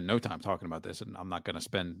no time talking about this, and I'm not going to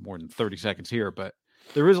spend more than 30 seconds here, but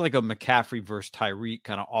there is like a McCaffrey versus Tyreek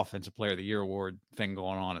kind of offensive player of the year award thing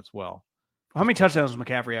going on as well. How many touchdowns does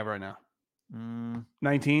McCaffrey have right now?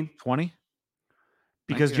 19? 20?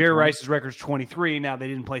 Because Jerry Rice's record's 23. Now they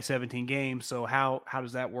didn't play 17 games, so how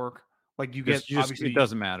does that work? Like, obviously it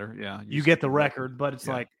doesn't matter. Yeah, you get the record, but it's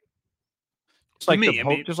like just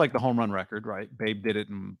like the home run record, right? Babe did it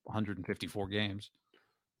in 154 games.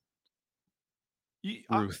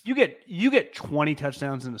 You get 20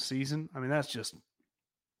 touchdowns in a season. I mean, that's just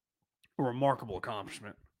a remarkable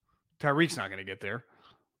accomplishment. Tyreek's not going to get there.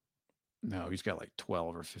 No, he's got like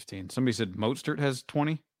 12 or 15. Somebody said Mostert has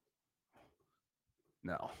 20.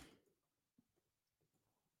 No.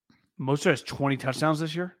 Mostert has 20 touchdowns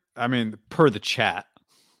this year? I mean, per the chat.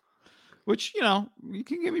 Which, you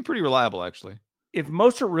can get me pretty reliable, actually. If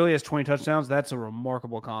Mostert really has 20 touchdowns, that's a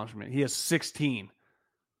remarkable accomplishment. He has 16.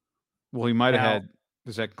 Well, he might have had...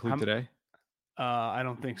 Does that include today? I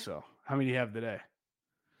don't think so. How many do you have today?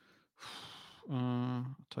 I'll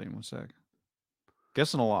tell you in 1 sec.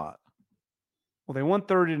 Guessing a lot. Well, they won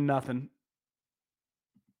 30-0.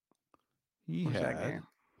 He had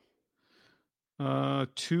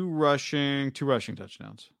two rushing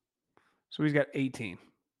touchdowns. So he's got 18.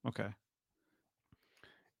 Okay.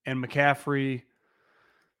 And McCaffrey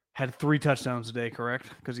had 3 touchdowns today, correct?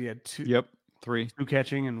 Because he had 2. Yep, 3. 2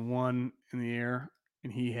 catching and 1 in the air.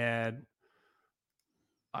 And he had,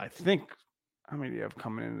 I think, how many do you have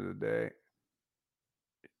coming into the day?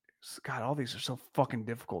 God, all these are so fucking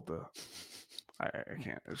difficult to. I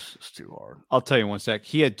can't. It's just too hard. I'll tell you in 1 sec.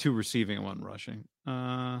 He had 2 receiving and 1 rushing.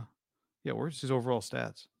 Where's his overall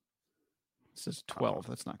stats? It says 12.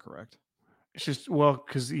 That's not correct. It's just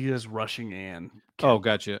because he is rushing and. Oh,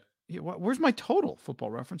 gotcha. Yeah, where's my total? Football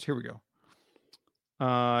Reference. Here we go.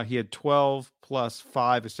 He had 12 plus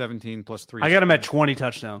 5 is 17 plus 3. I got him at 20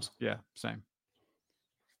 touchdowns. Yeah, same.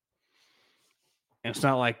 And it's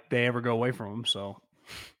not like they ever go away from him. So,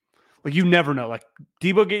 like, you never know. Like,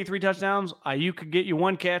 Debo get you 3 touchdowns. Ayuk could get you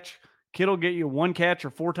 1 catch. Kittle get you 1 catch or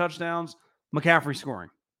 4 touchdowns. McCaffrey scoring.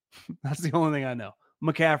 That's the only thing I know.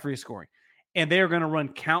 McCaffrey is scoring. And they are going to run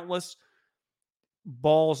countless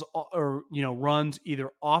balls or runs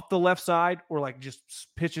either off the left side or like just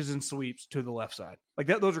pitches and sweeps to the left side. Like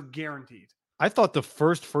that, those are guaranteed. I thought the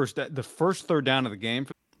first third down of the game.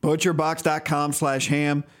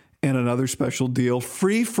 Butcherbox.com/ham and another special deal.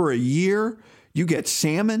 Free for a year. You get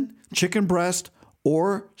salmon, chicken breast,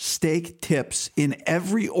 or steak tips in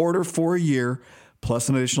every order for a year, plus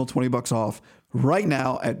an additional $20 off right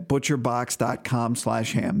now at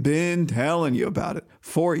butcherbox.com/ham. Been telling you about it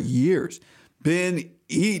for years. Been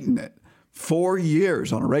eating it for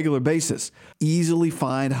years on a regular basis. Easily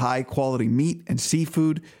find high-quality meat and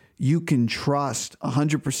seafood you can trust.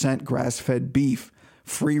 100% grass-fed beef,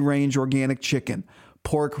 free-range organic chicken,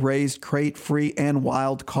 pork raised crate-free and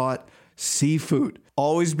wild-caught seafood.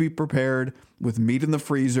 Always be prepared with meat in the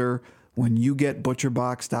freezer when you get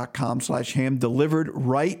butcherbox.com/ham delivered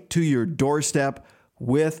right to your doorstep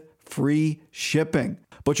with free shipping.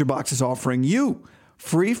 ButcherBox is offering you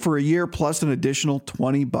free for a year plus an additional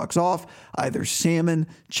 $20 off either salmon,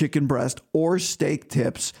 chicken breast, or steak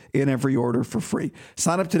tips in every order for free.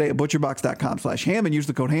 Sign up today at butcherbox.com/ham and use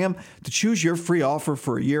the code HAM to choose your free offer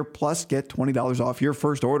for a year plus get $20 off your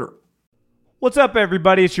first order. What's up,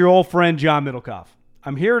 everybody? It's your old friend, John Middlecoff.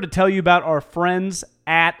 I'm here to tell you about our friends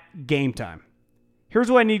at Game Time. Here's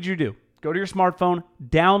what I need you to do. Go to your smartphone,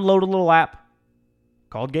 download a little app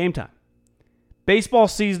called Game Time. Baseball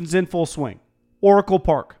season's in full swing. Oracle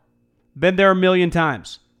Park. Been there a million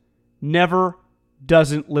times. Never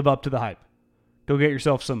doesn't live up to the hype. Go get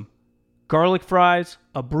yourself some garlic fries,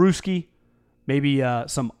 a brewski, maybe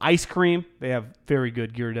some ice cream. They have very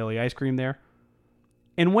good Ghirardelli ice cream there.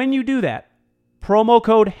 And when you do that, promo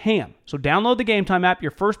code HAM. So download the Game Time app. Your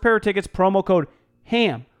first pair of tickets, promo code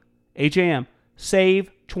HAM, H-A-M, save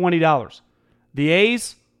 $20. The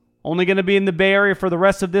A's, only going to be in the Bay Area for the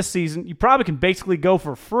rest of this season. You probably can basically go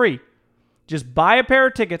for free. Just buy a pair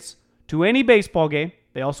of tickets to any baseball game.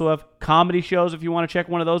 They also have comedy shows if you want to check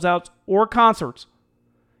one of those out, or concerts.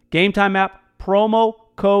 Game Time app, promo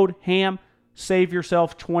code HAM, save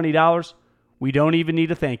yourself $20. We don't even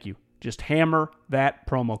need a thank you. Just hammer that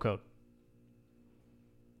promo code.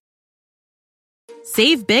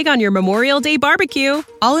 Save big on your Memorial Day barbecue,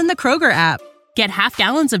 all in the Kroger app. Get half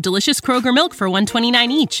gallons of delicious Kroger milk for $1.29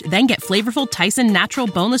 each. Then get flavorful Tyson natural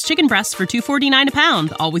boneless chicken breasts for $2.49 a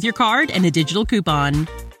pound, all with your card and a digital coupon.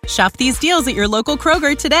 Shop these deals at your local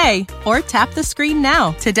Kroger today, or tap the screen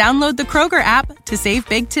now to download the Kroger app to save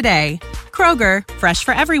big today. Kroger, fresh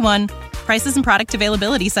for everyone. Prices and product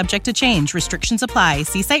availability subject to change. Restrictions apply.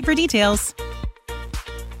 See site for details.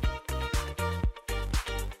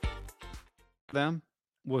 Them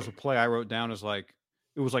was a play I wrote down as like,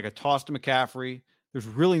 it was like a toss to McCaffrey. There's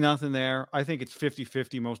really nothing there. I think it's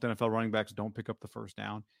 50-50. Most NFL running backs don't pick up the first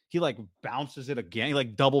down. He like bounces it again. He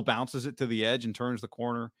like double bounces it to the edge and turns the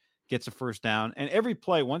corner, gets a first down. And every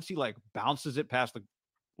play, once he like bounces it past the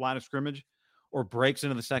line of scrimmage or breaks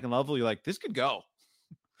into the second level, you're like, this could go.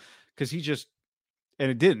 Because he just,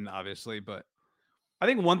 and it didn't, obviously, but I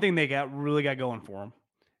think one thing they really got going for him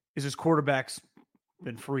is his quarterback's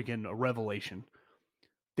been freaking a revelation.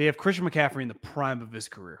 They have Christian McCaffrey in the prime of his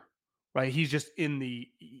career, right? He's just he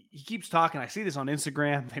keeps talking. I see this on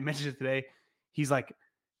Instagram. They mentioned it today. He's like,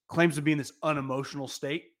 claims to be in this unemotional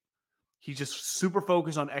state. He's just super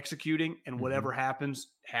focused on executing, and whatever happens.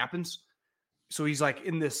 So he's like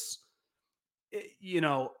in this,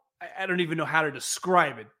 I don't even know how to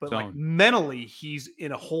describe it, but like mentally, he's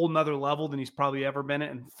in a whole nother level than he's probably ever been in.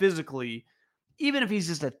 And physically, even if he's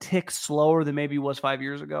just a tick slower than maybe he was 5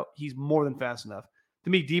 years ago, he's more than fast enough. To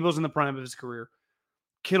me, Debo's in the prime of his career.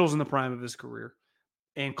 Kittle's in the prime of his career.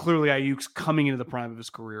 And clearly Ayuk's coming into the prime of his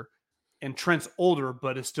career. And Trent's older,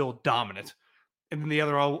 but is still dominant. And then the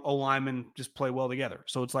other O-linemen just play well together.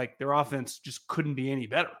 So it's like their offense just couldn't be any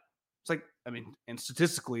better. It's like, and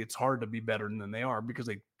statistically, it's hard to be better than they are because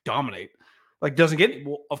they dominate. Like, doesn't get,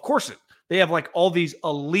 well, of course they have like all these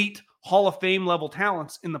elite Hall of Fame level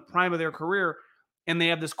talents in the prime of their career. And they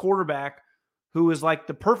have this quarterback who is like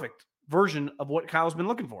the perfect version of what Kyle's been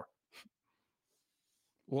looking for.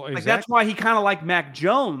 Well, exactly. Like that's why he kind of liked Mac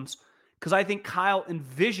Jones, because I think Kyle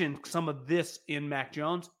envisioned some of this in Mac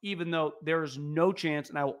Jones, even though there is no chance,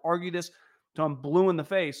 and I will argue this till I'm blue in the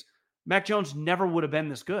face, Mac Jones never would have been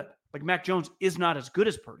this good. Like Mac Jones is not as good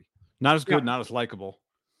as Purdy. Not as good, not as likable.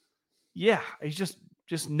 Yeah, he's just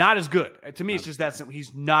not as good. To me, it's just that simple.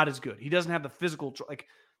 He's not as good. He doesn't have the physical, like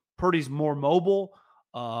Purdy's more mobile.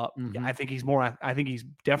 I think he's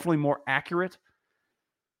definitely more accurate,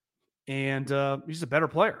 and he's a better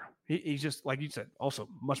player. He's just, like you said, also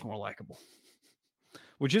much more likable,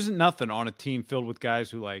 which isn't nothing on a team filled with guys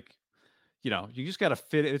who, like, you just got to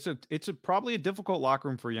fit. It's probably a difficult locker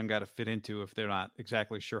room for a young guy to fit into if they're not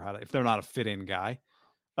exactly sure if they're not a fit in guy.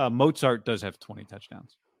 Mozart does have 20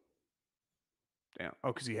 touchdowns. Yeah.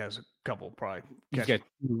 Oh, because he has a couple probably. He's got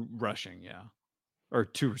 2 rushing, yeah. Or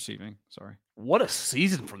 2 receiving, sorry. What a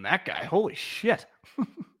season from that guy. Holy shit.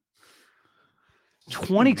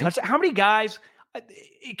 20 touchdowns. How many guys?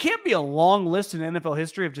 It can't be a long list in NFL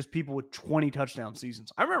history of just people with 20 touchdown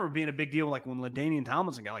seasons. I remember being a big deal like when LaDainian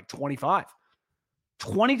Tomlinson got like 25.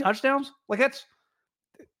 20 touchdowns? Like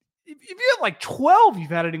if you have like 12, you've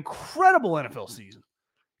had an incredible NFL season.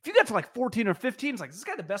 If you got to like 14 or 15, it's like, is this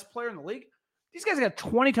guy the best player in the league? These guys got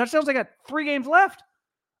 20 touchdowns. They got 3 games left.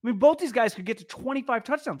 I mean, both these guys could get to 25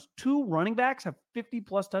 touchdowns. 2 running backs have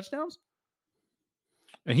 50-plus touchdowns.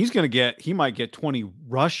 And he might get 20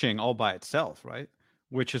 rushing all by itself, right?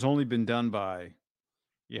 Which has only been done by,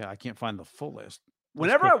 I can't find the full list.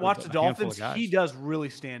 Whenever I watch the Dolphins, he does really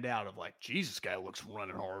stand out of like, Jesus, guy looks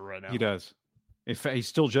running hard right now. He does. In fact,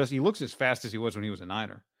 he looks as fast as he was when he was a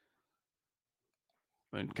Niner.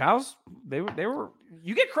 And Kyle's, they were,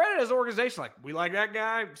 you get credit as an organization. Like, we like that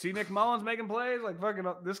guy. See Nick Mullins making plays. Like, fucking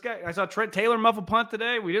this guy. I saw Trent Taylor muff a punt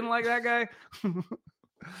today. We didn't like that guy.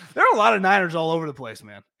 There are a lot of Niners all over the place,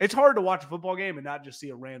 man. It's hard to watch a football game and not just see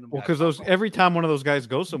a random. Well, because every time one of those guys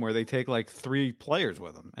goes somewhere, they take like 3 players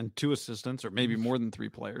with them and 2 assistants, or maybe more than 3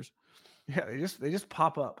 players. Yeah, they just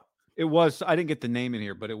pop up. It was, I didn't get the name in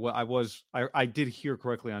here, but I did hear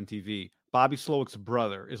correctly on TV. Bobby Slowick's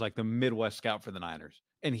brother is like the Midwest scout for the Niners,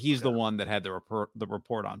 and he's the one that had the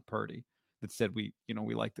report on Purdy that said we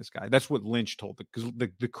like this guy. That's what Lynch told because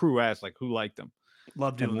the crew asked like who liked him.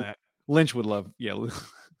 Love doing that. Lynch would love, the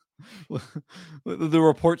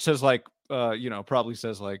report says like, probably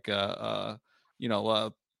says like,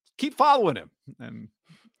 keep following him. And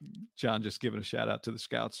John just giving a shout out to the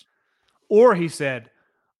scouts. Or he said,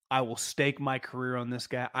 I will stake my career on this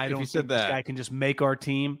guy. I don't think this guy can just make our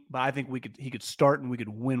team, but I think he could start and we could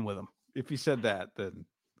win with him. If he said that, then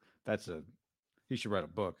he should write a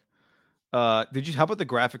book. How about the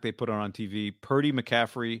graphic they put on TV? Purdy,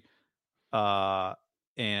 McCaffrey,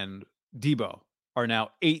 and Debo are now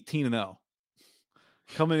 18-0.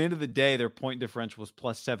 Coming into the day, their point differential was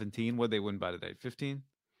plus 17. What did they win by today? 15?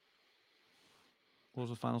 What was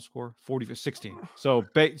the final score? 16. So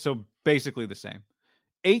basically the same.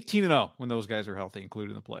 18-0 when those guys are healthy,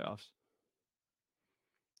 including the playoffs.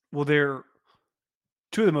 Well, they're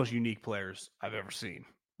 2 of the most unique players I've ever seen,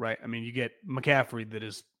 right? I mean, you get McCaffrey that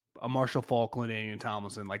is a Marshall Faulk, and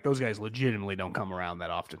Tomlinson. Like, those guys legitimately don't come around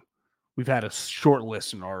that often. We've had a short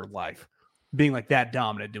list in our life being like that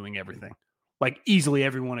dominant, doing everything. Like, easily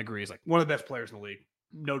everyone agrees, like one of the best players in the league,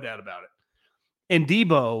 no doubt about it. And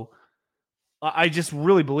Debo, I just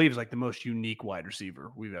really believe is like the most unique wide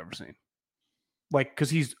receiver we've ever seen. Like, because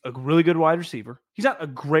he's a really good wide receiver. He's not a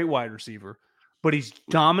great wide receiver, but he's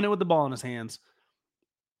dominant with the ball in his hands,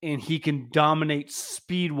 and he can dominate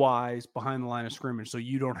speed-wise behind the line of scrimmage. So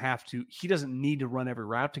you don't have to. He doesn't need to run every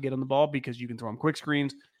route to get on the ball because you can throw him quick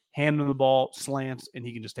screens, hand him the ball, slants, and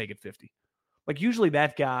he can just take it 50. Like, usually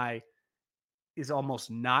that guy is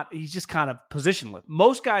almost not. He's just kind of positionless.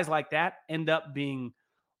 Most guys like that end up being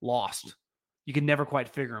lost. You can never quite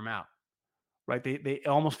figure them out, right? They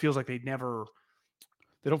almost feels like they don't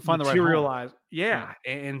find the right home. Yeah,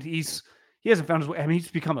 and he hasn't found his way. I mean,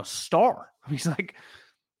 he's become a star. I mean, he's like,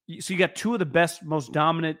 so you got 2 of the best, most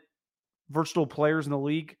dominant, versatile players in the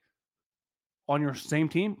league on your same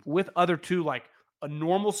team with other 2, like a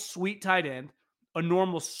normal sweet tight end, a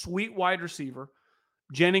normal sweet wide receiver.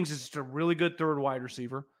 Jennings is just a really good 3rd wide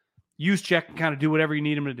receiver. Juszczyk can kind of do whatever you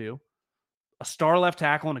need him to do. A star left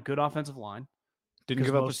tackle and a good offensive line. Didn't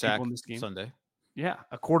give up a sack Sunday. Yeah,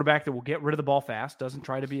 a quarterback that will get rid of the ball fast, doesn't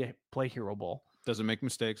try to play hero ball. Doesn't make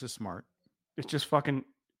mistakes, is smart. It's just fucking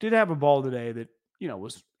did have a ball today that,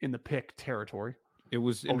 was in the pick territory. It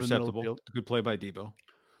was interceptable. Good play by Debo.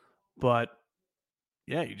 But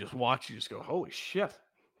yeah, you just go, holy shit.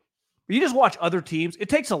 You just watch other teams. It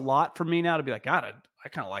takes a lot for me now to be like, God, I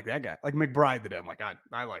kind of like that guy. Like McBride today. I'm like,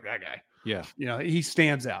 I like that guy. Yeah. He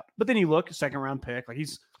stands out. But then you look, 2nd round pick, like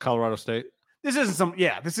he's Colorado State. This isn't some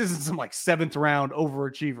like 7th round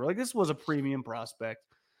overachiever. Like, this was a premium prospect.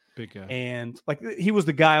 Big guy. And like, he was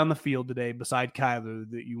the guy on the field today beside Kyler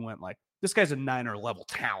that you went like, this guy's a Niner level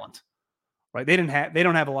talent, right? They don't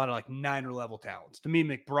have a lot of like Niner level talents. To me,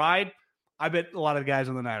 McBride, I bet a lot of the guys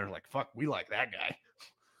on the Niners are like, fuck, we like that guy,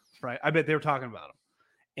 right? I bet they were talking about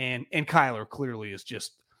him. And Kyler clearly is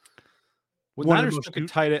just. Well, Niners took a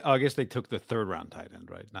tight end. Oh, I guess they took the 3rd round tight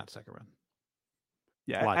end, right? Not 2nd round.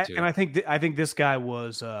 Yeah, and I think this guy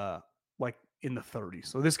was like in the 30s.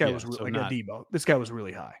 So this guy was like a Debo. This guy was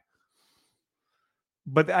really high.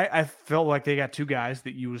 But I felt like they got 2 guys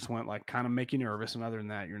that you just went like kind of make you nervous, and other than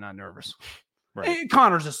that, you're not nervous. Right. And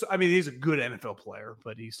Connor's he's a good NFL player,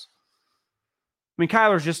 but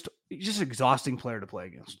Kyler's just an exhausting player to play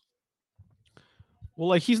against. Well,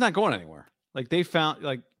 like, he's not going anywhere. Like, they found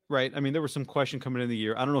like right. I mean, there was some question coming in the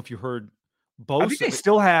year. I don't know if you heard both. I think they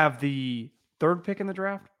still have the 3rd pick in the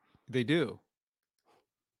draft. They do.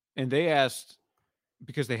 And they asked,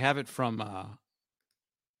 because they have it from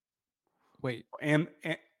and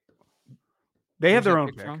they have their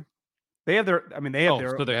own pick. They have their. I mean, they have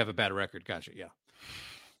their. So they have a bad record. Gotcha. Yeah.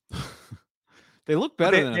 They look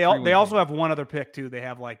better. They also have one other pick too. They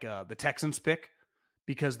have like the Texans pick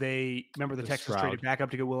because they remember the Texans traded back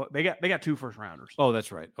up to get Will. They got 2 first rounders. Oh,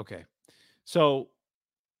 that's right. Okay. So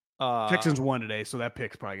Texans won today, so that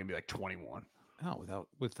pick's probably gonna be like 21. Oh,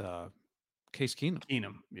 with Case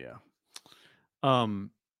Keenum. Yeah. The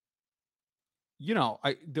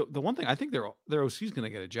one thing I think their OC is going to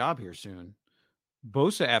get a job here soon.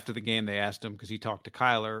 Bosa, after the game, they asked him because he talked to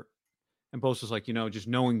Kyler, and Bosa's like, just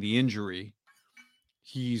knowing the injury,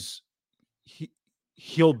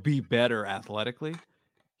 he'll be better athletically.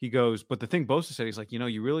 He goes, but the thing Bosa said, he's like,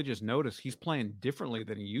 you really just notice he's playing differently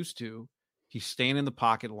than he used to. He's staying in the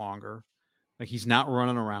pocket longer, like he's not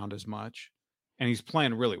running around as much, and he's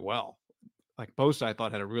playing really well. Like Bosa, I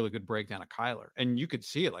thought had a really good breakdown of Kyler, and you could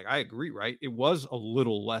see it. Like I agree, right? It was a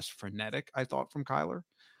little less frenetic, I thought, from Kyler.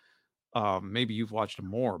 Maybe you've watched him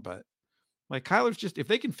more, but like Kyler's just, if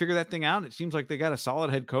they can figure that thing out, it seems like they got a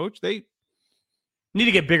solid head coach. They need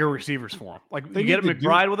to get bigger receivers for him. Like you get a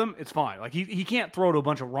McBride with him, it's fine. Like he can't throw to a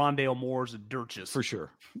bunch of Rondale Moores and Dirches for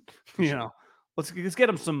sure. Let's get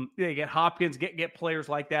him some. Get Hopkins, get players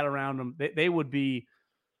like that around them. They would be.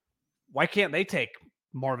 Why can't they take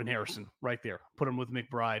Marvin Harrison right there, put him with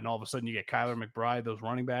McBride, and all of a sudden you get Kyler McBride, those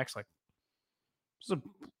running backs? Like, it's a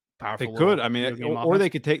powerful. They could. I mean, or they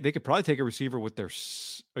could probably take a receiver with their.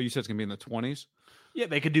 Oh, you said it's gonna be in the 20s. Yeah,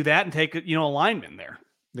 they could do that and take a lineman there.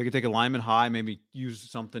 They could take a lineman high, maybe use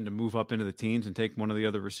something to move up into the teens and take one of the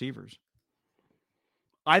other receivers.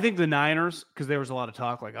 I think the Niners, because there was a lot of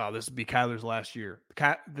talk like, oh, this would be Kyler's last year.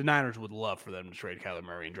 The Niners would love for them to trade Kyler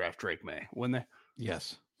Murray and draft Drake May, wouldn't they?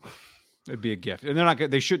 Yes. It'd be a gift. And they're not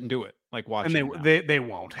good. They shouldn't do it. Like watching. And they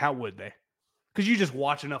won't. How would they? Because you just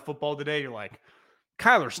watch enough football today, you're like,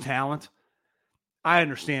 Kyler's talent. I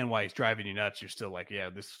understand why he's driving you nuts. You're still like,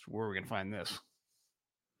 yeah, this is where we're going to find this.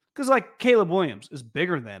 Because like Caleb Williams is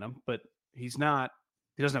bigger than him, but he doesn't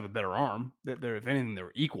have a better arm. If anything,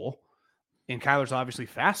 they're equal. And Kyler's obviously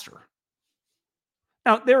faster.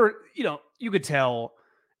 Now, you could tell,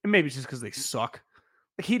 and maybe it's just because they suck.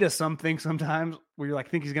 Like he does some things sometimes where you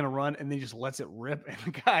think he's going to run, and then he just lets it rip, and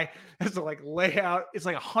the guy has to lay out. It's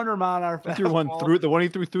like 100-mile-an-hour fastball. The one he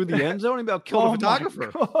threw through the end zone, he about killed a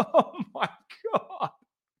photographer. Oh my god!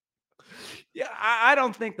 Yeah, I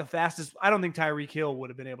don't think Tyreek Hill would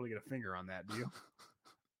have been able to get a finger on that. Do you?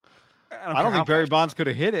 I don't think Barry Bonds could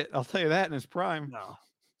have hit it. I'll tell you that in his prime. No.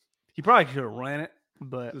 He probably could have ran it,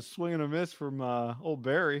 but the swing and a miss from old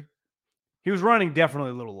Barry. He was running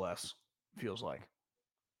definitely a little less, feels like.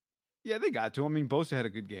 Yeah, they got to him. I mean, Bosa had a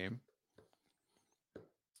good game.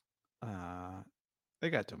 They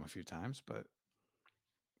got to him a few times, but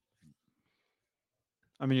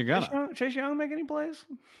I mean, you're gonna Chase Young make any plays?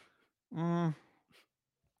 He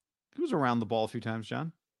was around the ball a few times,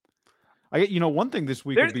 John. One thing this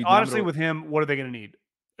week would be honestly with him. What are they going to need?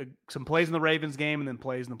 Some plays in the Ravens game and then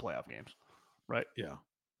plays in the playoff games, right? Yeah.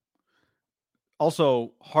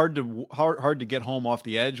 Also, hard to get home off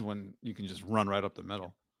the edge when you can just run right up the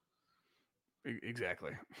middle.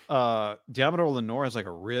 Exactly. Diamador Lenore has a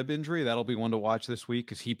rib injury. That'll be one to watch this week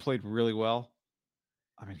because he played really well.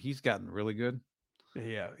 I mean, he's gotten really good.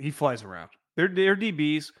 Yeah, he flies around. They're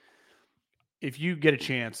DBs. If you get a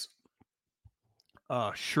chance,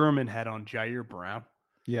 Sherman had on Jair Brown.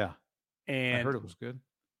 Yeah, and I heard it was good.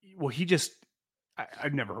 Well,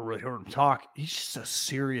 I've never really heard him talk. He's just a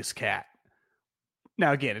serious cat.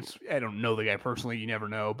 Now, again, I don't know the guy personally. You never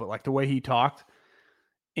know. But the way he talked,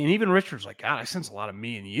 and even Richard's like, God, I sense a lot of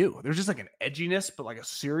me and you. There's just an edginess, but a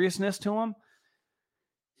seriousness to him.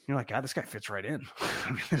 You're like, God, this guy fits right in.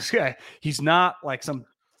 I mean, this guy, he's not some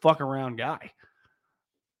fuck around guy.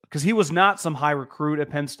 Because he was not some high recruit at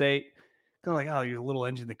Penn State. Kind of oh, you're a little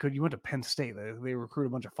engine. You went to Penn State. They recruit a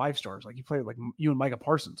bunch of 5-stars. You played you and Micah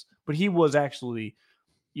Parsons. But he was actually,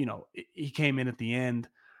 he came in at the end.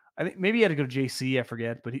 I think maybe he had to go to JC. I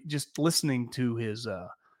forget. But just listening to his,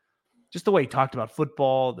 just the way he talked about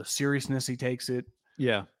football, the seriousness he takes it.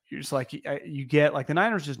 Yeah. You're just you get the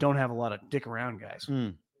Niners just don't have a lot of dick around guys.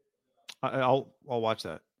 I'll watch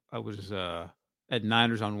that. I was at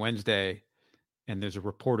Niners on Wednesday. And there's a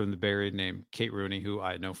reporter in the Bay Area named Kate Rooney, who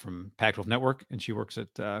I know from Pac-12 Network, and she works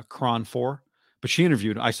at Cron 4. But she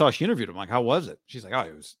interviewed him. I saw she interviewed him. How was it? She's like, oh,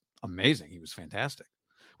 it was amazing. He was fantastic.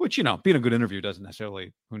 Which, being a good interview doesn't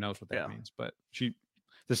necessarily, who knows what that means. But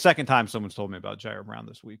the second time someone's told me about Jair Brown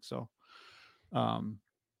this week. So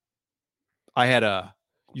I had have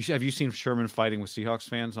you seen Sherman fighting with Seahawks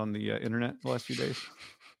fans on the internet the last few days?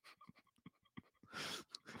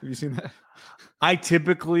 Have you seen that? I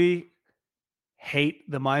typically hate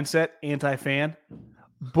the mindset, anti-fan,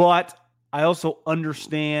 but I also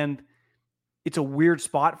understand it's a weird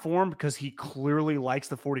spot for him because he clearly likes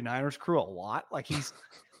the 49ers crew a lot. Like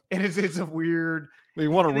it's a weird.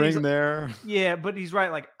 You want a ring there. Yeah, but he's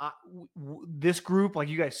right. Like this group, like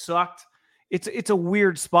you guys sucked. It's a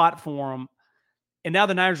weird spot for him. And now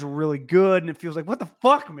the Niners are really good, and it feels like, what the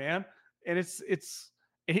fuck, man? And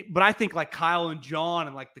but I think like Kyle and John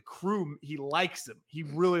and like the crew, he likes them. He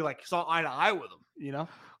really like saw eye to eye with them, you know?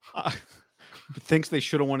 Thinks they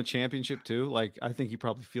should have won a championship too. Like, I think he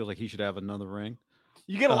probably feels like he should have another ring.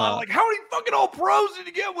 You get a lot of like, how many fucking all pros did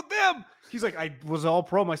you get with them? He's like, I was all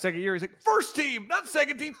pro my second year. He's like, first team, not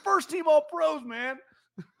second team, first team all pros, man.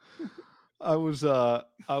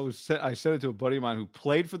 I said it to a buddy of mine who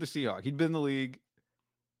played for the Seahawks. He'd been in the league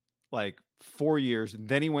like 4 years, and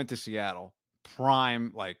then he went to Seattle,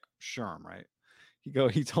 prime like Sherm, right?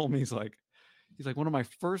 He told me he's like one of my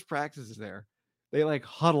first practices there. They like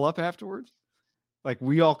huddle up afterwards, like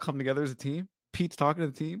we all come together as a team. Pete's talking to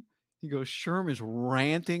the team. He goes, Sherm is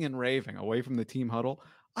ranting and raving away from the team huddle.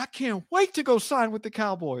 I can't wait to go sign with the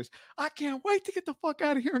Cowboys. I can't wait to get the fuck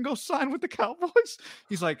out of here and go sign with the Cowboys.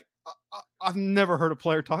 He's like, I've never heard a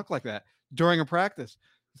player talk like that during a practice.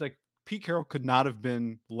 He's like, Pete Carroll could not have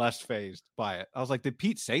been less fazed by it. I was like, did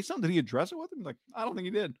Pete say something? Did he address it with him? He's like, I don't think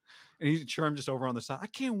he did. And he's Sherm just over on the side. I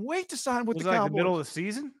can't wait to sign with the Cowboys. Like the middle of the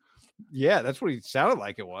season? Yeah, that's what he sounded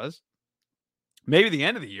like it was. Maybe the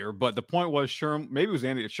end of the year, but the point was Sherm, maybe it was the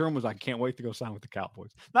end of the year. Sherm was, I can't wait to go sign with the Cowboys.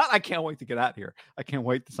 Not I can't wait to get out here. I can't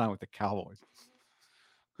wait to sign with the Cowboys.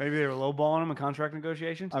 Maybe they were lowballing him in contract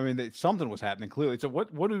negotiations. I mean, something was happening clearly. So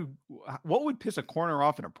what would piss a corner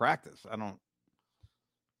off in a practice? I don't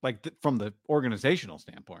like from the organizational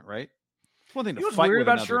standpoint, right? It's one thing to fight weird with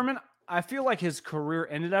about another. Sherman. I feel like his career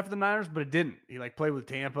ended after the Niners, but it didn't. He like played with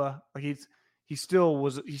Tampa. Like he still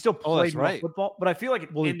played right. football, but I feel like it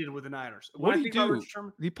ended with the Niners. What did he do? Did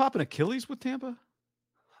he pop an Achilles with Tampa?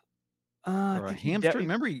 Or a hamstring?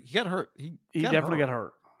 Remember, he got hurt. He definitely got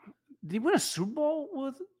hurt. Did he win a Super Bowl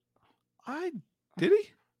with? Did he?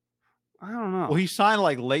 I don't know. Well, he signed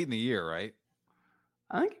like late in the year, right?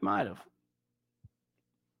 I think he might have.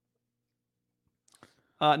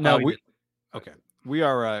 No, okay.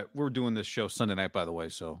 We're doing this show Sunday night, by the way,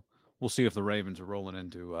 so we'll see if the Ravens are rolling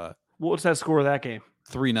into. What's that score of that game?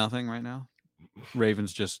 3-0 right now.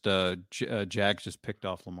 Ravens just Jags just picked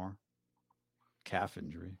off Lamar. Calf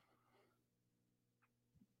injury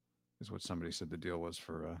is what somebody said the deal was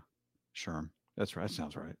for Sherm. That's right. That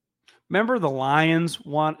sounds right. Remember the Lions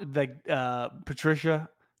Patricia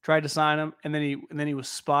tried to sign him, and then he was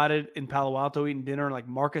spotted in Palo Alto eating dinner. Like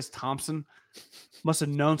Marcus Thompson must have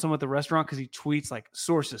known someone at the restaurant because he tweets like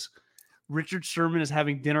sources. Richard Sherman is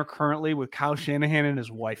having dinner currently with Kyle Shanahan and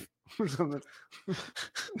his wife. It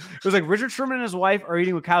was like Richard Sherman and his wife are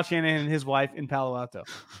eating with Kyle Shanahan and his wife in Palo Alto.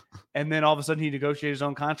 And then all of a sudden he negotiated his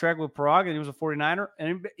own contract with Prague, and he was a 49er.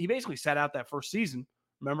 And he basically sat out that first season,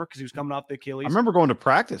 remember, because he was coming off the Achilles. I remember going to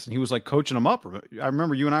practice, and he was like coaching them up. I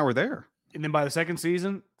remember you and I were there. And then by the second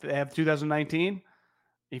season, they have 2019,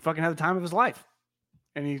 he fucking had the time of his life.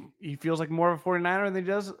 And he feels like more of a 49er than he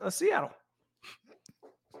does a Seattle.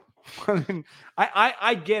 I mean,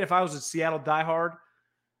 I get if I was a Seattle diehard,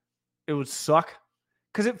 it would suck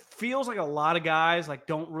because it feels like a lot of guys like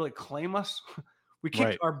don't really claim us. We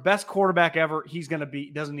kicked our best quarterback ever.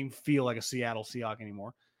 Doesn't even feel like a Seattle Seahawk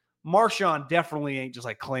anymore. Marshawn definitely ain't just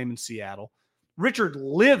like claiming Seattle. Richard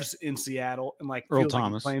lives in Seattle and like Earl feels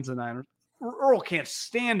Thomas. like he claims the Niners. Earl can't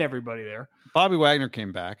stand everybody there. Bobby Wagner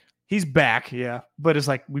came back. He's back, yeah, but it's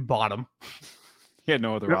like we bought him. He had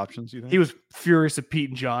no other options. You think? He was furious at Pete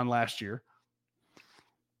and John last year.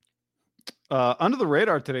 Under the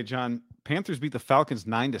radar today, John. Panthers beat the Falcons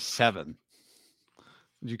 9-7.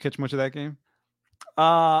 Did you catch much of that game?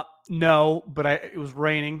 No, but it was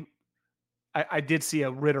raining. I did see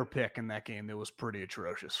a Ritter pick in that game that was pretty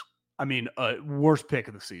atrocious. I mean, worst pick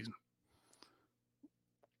of the season.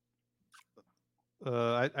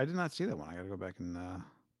 I did not see that one. I got to go back and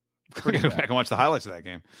watch the highlights of that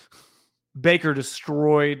game. Baker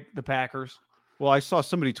destroyed the Packers. Well, I saw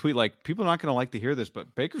somebody tweet like, people are not going to like to hear this,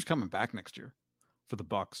 but Baker's coming back next year for the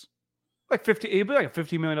Bucks. Like he'd be like a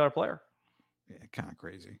 $15 million player. Yeah, kind of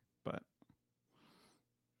crazy, but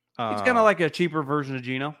it's kind of like a cheaper version of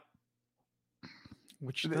Geno,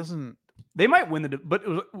 which doesn't. They might win but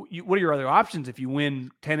what are your other options if you win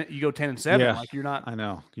 10? You go 10-7. Yeah, like you're not. I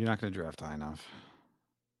know you're not going to draft high enough.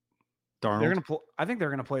 Darnold. I think they're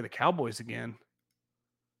going to play the Cowboys again.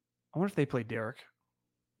 I wonder if they play Derek.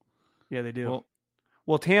 Yeah, they do.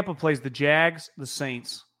 Well, Tampa plays the Jags, the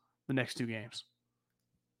Saints, the next two games.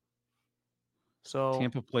 So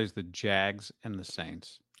Tampa plays the Jags and the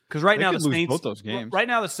Saints. Because right They now the could lose Saints, both those games. right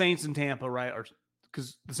now the Saints in Tampa, right, are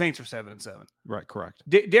because the Saints are 7-7. Right, correct.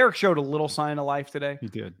 Derek showed a little sign of life today. He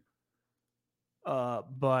did.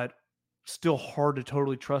 But still hard to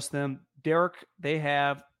totally trust them. Derek, they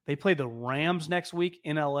play the Rams next week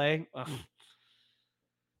in LA. Ugh.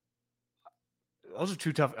 Those are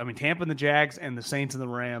two tough. I mean, Tampa and the Jags and the Saints and the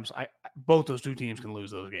Rams. Both those two teams can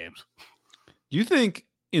lose those games. Do you think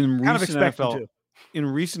in recent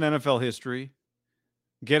NFL history,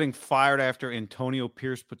 getting fired after Antonio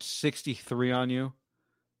Pierce put 63 on you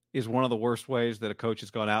is one of the worst ways that a coach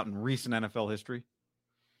has gone out in recent NFL history?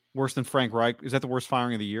 Worse than Frank Reich? Is that the worst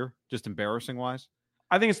firing of the year? Just embarrassing wise?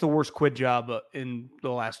 I think it's the worst quit job in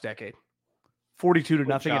the last decade.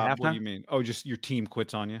 42-0 at halftime. What do you mean? Oh, just your team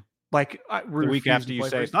quits on you? Like the week after you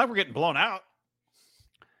say, it's not we're getting blown out.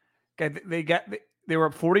 Okay, they were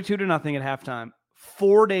up 42-0 at halftime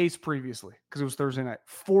 4 days previously because it was Thursday night.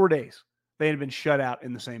 4 days. They had been shut out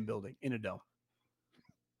in the same building in a dome.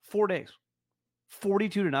 4 days.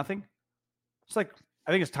 42-0. It's like,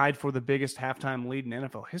 I think it's tied for the biggest halftime lead in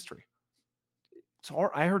NFL history. It's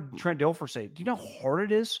hard. I heard Trent Dilfer say, do you know how hard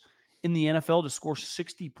it is in the NFL to score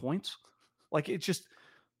 60 points? Like, it's just,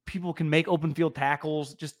 people can make open field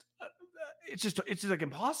tackles. It's just like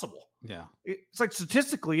impossible. Yeah. It's like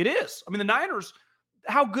statistically it is. I mean, the Niners,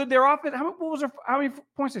 how good their offense, how many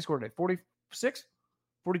points they scored today? 46?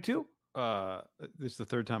 42? This is the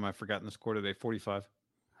third time I've forgotten the score today. 45.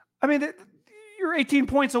 I mean, you're 18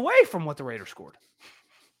 points away from what the Raiders scored.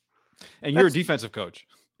 And you're a defensive coach,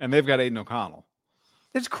 and they've got Aiden O'Connell.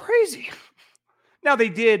 It's crazy. Now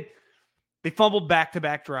they fumbled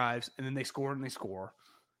back-to-back drives, and then they scored and they score.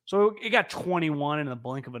 So it got 21 in the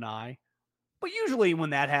blink of an eye. But usually when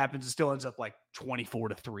that happens, it still ends up like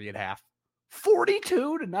 24-3 at half.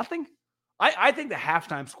 42-0. I think the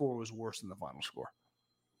halftime score was worse than the final score.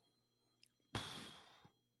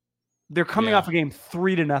 They're coming off a game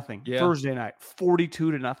 3-0 Thursday night,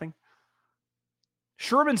 42-0.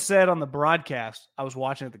 Sherman said on the broadcast, I was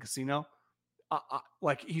watching at the casino,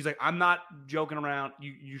 he's like, I'm not joking around.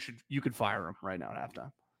 You could fire him right now at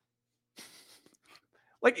halftime.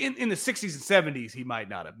 Like in the 60s and 70s, he might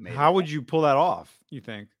not have made it. How would you pull that off, you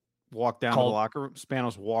think? Walk down to the locker room?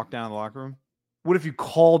 Spanos walk down to the locker room? What if you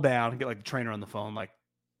call down and get like the trainer on the phone, like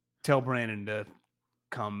tell Brandon to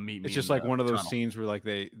come meet me? It's just like one of those scenes where like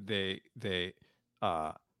the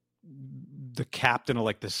captain of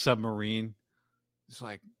like the submarine is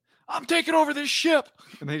like, I'm taking over this ship.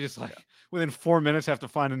 And they just like within 4 minutes have to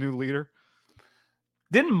find a new leader.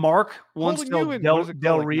 Didn't Mark once tell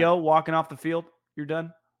Del Rio walking off the field, you're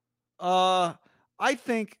done? I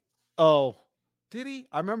think, did he?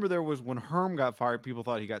 I remember there was when Herm got fired, people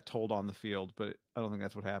thought he got told on the field, but I don't think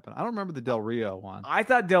that's what happened. I don't remember the Del Rio one. I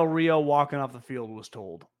thought Del Rio walking off the field was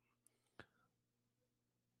told.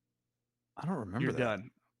 I don't remember You're that.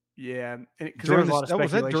 done. Yeah. Because there was a lot of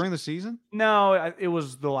speculation. Was that during the season? No, it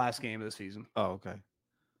was the last game of the season. Oh, okay.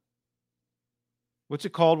 What's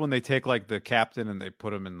it called when they take like the captain and they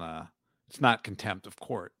put him in the, it's not contempt of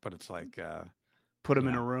court, but it's like, put him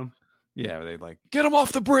in a room. Yeah. They like, get him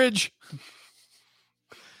off the bridge.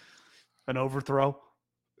 An overthrow.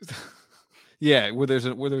 Yeah. Where there's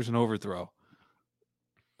an overthrow.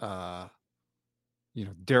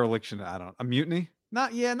 Dereliction. A mutiny.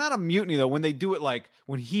 Not a mutiny though. When they do it, like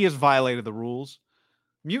when he has violated the rules,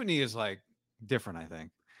 mutiny is like different, I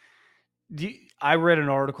think. I read an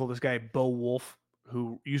article, this guy, Bo Wolf,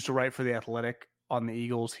 who used to write for The Athletic on the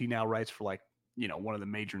Eagles. He now writes for one of the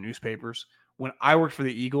major newspapers. When I worked for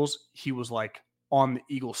the Eagles, he was like on the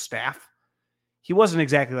Eagles staff. He wasn't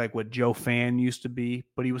exactly like what Joe Fan used to be,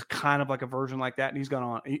 but he was kind of like a version like that. And he's gone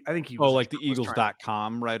on. I think he was like the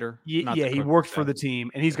Eagles.com writer. Yeah, he worked for the team,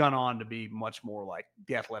 and he's gone on to be much more like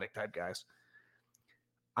the Athletic type guys.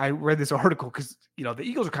 I read this article because the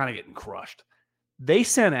Eagles are kind of getting crushed. They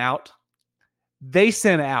sent out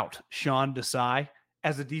Sean Desai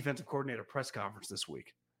as a defensive coordinator press conference this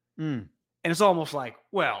week. And it's almost like,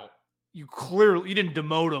 well, you didn't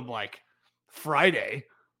demote him like Friday.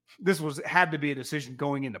 This had to be a decision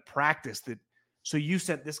going into practice so you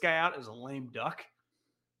sent this guy out as a lame duck.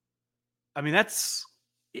 I mean,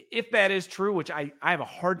 if that is true, which I have a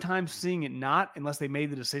hard time seeing it not, unless they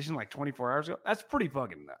made the decision like 24 hours ago. That's pretty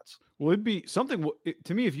fucking nuts. Well, it'd be something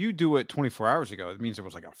to me. If you do it 24 hours ago, it means there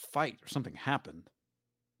was like a fight or something happened.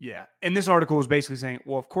 Yeah. And this article was basically saying,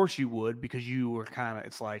 well, of course you would, because you were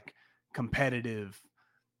it's like competitive,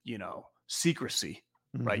 secrecy.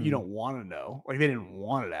 Right, you don't want to know. Like they didn't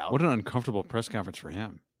want it out. What an uncomfortable press conference for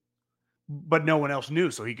him. But no one else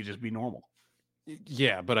knew, so he could just be normal.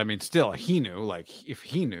 Yeah, but I mean, still, he knew. Like, if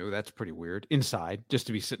he knew, that's pretty weird. Inside, just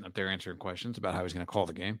to be sitting up there answering questions about how he's going to call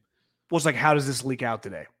the game. Well, it's like, how does this leak out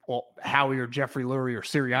today? Well, Howie or Jeffrey Lurie or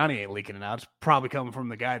Sirianni ain't leaking it out. It's probably coming from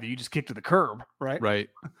the guy that you just kicked to the curb, right? Right.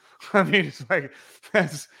 I mean, it's like,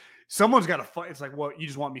 someone's got to fight. It's like, what, you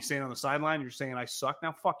just want me standing on the sideline? You're saying I suck?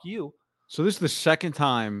 Now, fuck you. So this is the second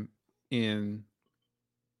time in,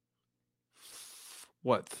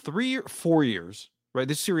 3 or 4 years, right?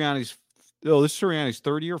 This is Sirianni's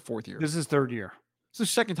third year or fourth year? This is third year. It's the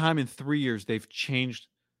second time in 3 years they've changed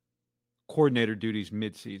coordinator duties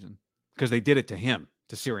mid-season because they did it to him,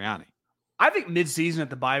 to Sirianni. I think mid-season at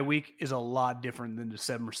the bye week is a lot different than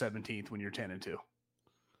December 17th when you're 10-2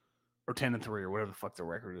 or 10-3 or whatever the fuck the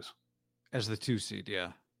record is. As the 2 seed,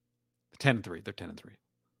 yeah. 10-3. They're 10-3.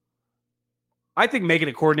 I think making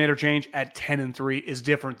a coordinator change at 10-3 is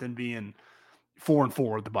different than being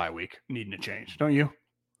 4-4 at the bye week, needing to change. Don't you?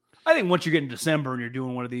 I think once you get in December and you're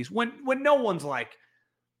doing one of these, when no one's like,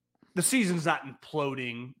 the season's not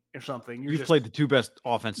imploding or something. You've played the two best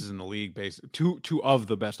offenses in the league, two of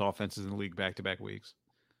the best offenses in the league back-to-back weeks.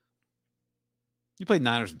 You played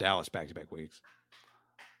Niners and Dallas back-to-back weeks.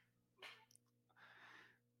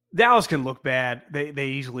 Dallas can look bad. They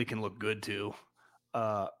easily can look good too.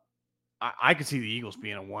 I could see the Eagles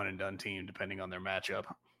being a one-and-done team depending on their matchup.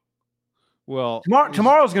 Well,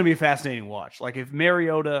 tomorrow's going to be a fascinating watch. Like, if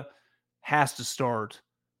Mariota has to start,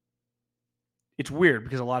 it's weird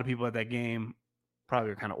because a lot of people at that game probably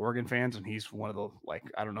are kind of Oregon fans, and he's one of the, like,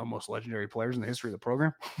 I don't know, most legendary players in the history of the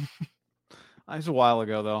program. That was a while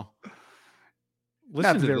ago, though.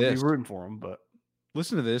 Not that they're rooting for him, but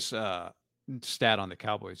listen to this stat on the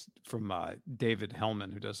Cowboys from David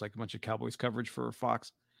Hellman, who does like a bunch of Cowboys coverage for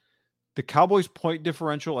Fox. The Cowboys' point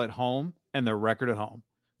differential at home and their record at home: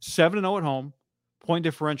 7-0 at home, point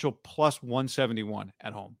differential plus 171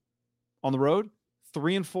 at home. On the road,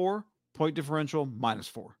 3-4, point differential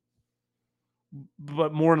 -4.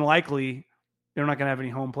 But more than likely, they're not going to have any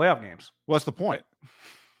home playoff games. What's the point?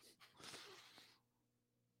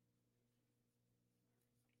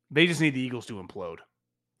 They just need the Eagles to implode.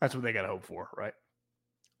 That's what they got to hope for, right?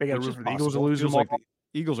 They got to root for the Eagles to lose them all. Like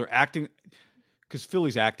the Eagles are acting, because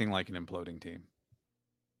Philly's acting like an imploding team.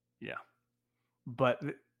 Yeah. But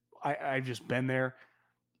I've just been there.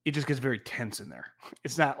 It just gets very tense in there.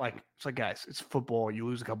 It's not like, it's like, guys, it's football. You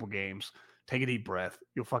lose a couple games. Take a deep breath.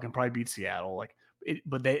 You'll fucking probably beat Seattle. Like,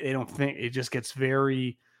 but they don't think, it just gets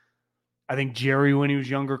very, I think Jerry, when he was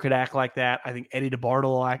younger, could act like that. I think Eddie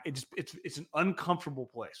DeBartolo act. It's an uncomfortable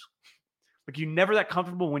place. Like, you're never that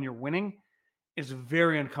comfortable when you're winning. It's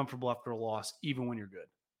very uncomfortable after a loss, even when you're good.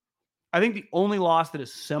 I think the only loss that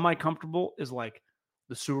is semi-comfortable is like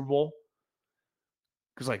the Super Bowl.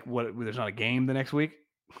 Because, like, there's not a game the next week.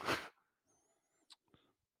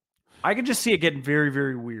 I could just see it getting very,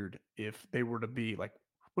 very weird if they were to be like,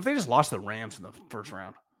 what if they just lost the Rams in the first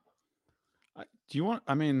round?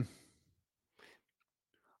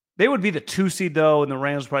 They would be the 2 seed though, and the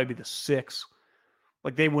Rams would probably be the 6.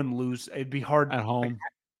 Like, they wouldn't lose. It'd be hard at home. Like,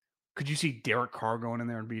 could you see Derek Carr going in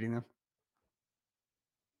there and beating them?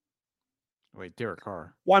 Wait, Derek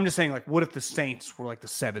Carr. Well, I'm just saying, like, what if the Saints were like the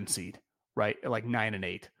 7 seed, right? At like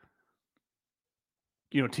 9-8.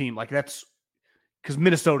 Team like that's because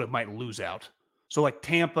Minnesota might lose out. So like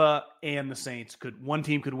Tampa and the Saints one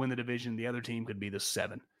team could win the division, the other team could be the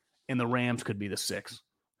 7, and the Rams could be the 6,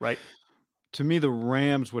 right? To me, the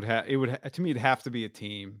Rams it'd have to be a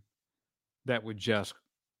team that would just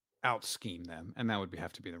out scheme them, and that would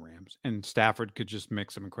have to be the Rams. And Stafford could just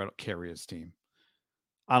make some incredible carry his team.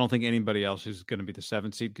 I don't think anybody else who's going to be the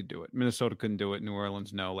 7 seed could do it. Minnesota couldn't do it. New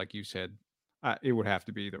Orleans, no. Like you said, it would have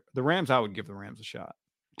to be the Rams. I would give the Rams a shot.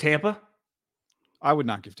 Tampa? I would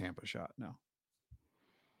not give Tampa a shot, no.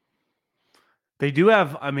 They do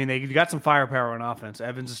have, they got some firepower on offense.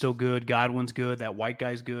 Evans is still good. Godwin's good. That white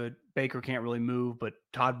guy's good. Baker can't really move, but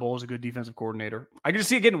Todd Bowles is a good defensive coordinator. I can just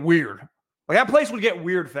see it getting weird. Like, that place would get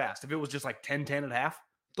weird fast if it was just like 10-10 at half.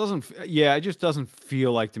 It just doesn't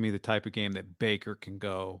feel like to me the type of game that Baker can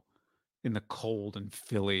go in the cold in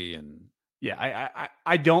Philly. And yeah,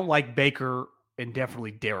 I don't like Baker and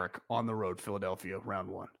definitely Derek on the road, Philadelphia, round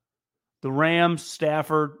 1. The Rams,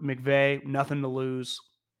 Stafford, McVay, nothing to lose.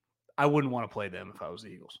 I wouldn't want to play them if I was the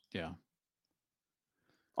Eagles. Yeah.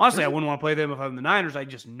 Honestly, I wouldn't want to play them if I'm the Niners. I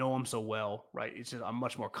just know them so well, right? It's just I'm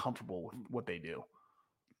much more comfortable with what they do.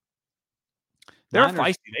 They're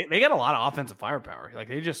feisty. They got a lot of offensive firepower. Like,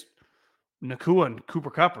 they just Nakua and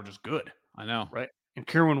Cooper Kupp are just good. I know, right? And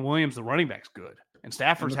Kerwin Williams, the running back's good, and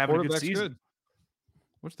Stafford's having a good season. Good.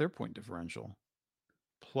 What's their point differential?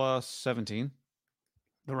 +17.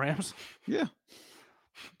 The Rams? Yeah.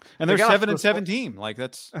 And they're 7-7 team. Like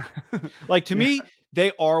that's like to me,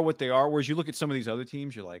 they are what they are. Whereas you look at some of these other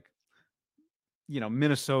teams, you're like,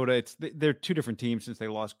 Minnesota. They're two different teams since they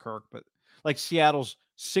lost Kirk, but like Seattle's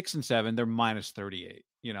 6-7, they're -38.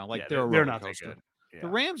 They're not that good. Yeah. The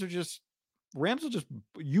Rams will just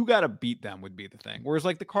you got to beat them would be the thing. Whereas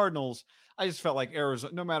like the Cardinals, I just felt like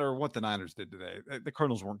Arizona, no matter what the Niners did today, the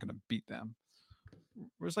Cardinals weren't going to beat them.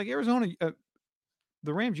 Whereas like Arizona,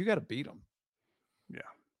 the Rams, you got to beat them. Yeah,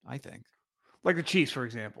 I think. Like the Chiefs, for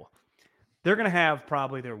example, they're going to have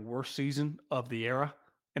probably their worst season of the era,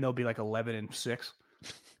 and they'll be like 11-6.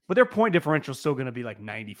 But their point differential is still going to be like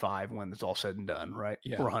 95 when it's all said and done, right?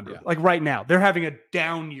 Yeah, or 100. Yeah. Like right now, they're having a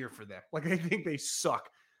down year for them. Like they think they suck.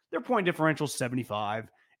 Their point differential is 75,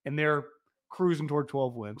 and they're cruising toward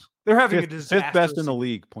 12 wins. They're having fifth best in the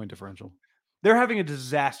league point differential. They're having a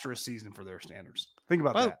disastrous season for their standards. Think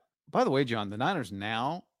about that. By the way, John, the Niners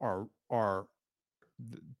now are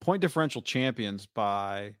point differential champions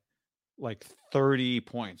by like 30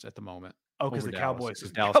 points at the moment. Oh, because the Cowboys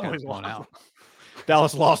got blown out.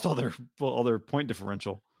 Dallas lost all their point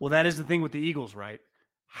differential. Well, that is the thing with the Eagles, right?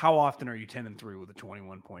 How often are you 10-3 with a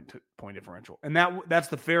 21 point differential? And that's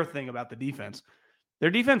the fair thing about the defense. Their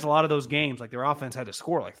defense, a lot of those games, like their offense had to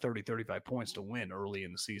score like 30, 35 points to win early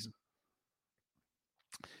in the season.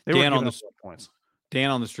 Dan on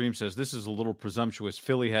the stream says, this is a little presumptuous.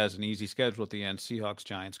 Philly has an easy schedule at the end. Seahawks,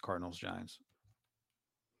 Giants, Cardinals, Giants.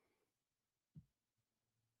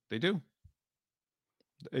 They do.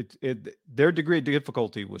 Their degree of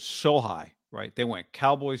difficulty was so high, right? They went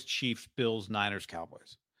Cowboys, Chiefs, Bills, Niners,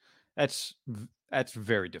 Cowboys. That's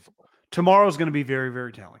very difficult. Tomorrow's going to be very,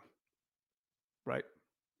 very telling, right?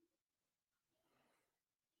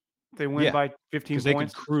 They win by 15 points. They can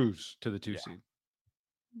cruise to the 2 seed.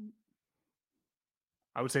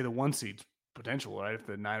 I would say the 1 seed's potential, right? If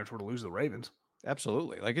the Niners were to lose the Ravens.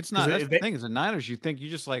 Absolutely. Like it's not, that's the thing is the Niners, you think you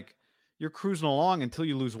just like, you're cruising along until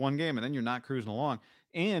you lose one game and then you're not cruising along.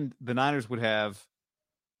 And the Niners would have,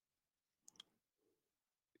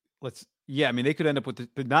 they could end up with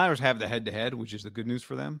the Niners have the head-to-head, which is the good news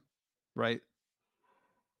for them, right?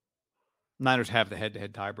 Niners have the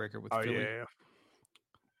head-to-head tiebreaker with Philly. Yeah.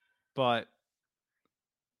 But,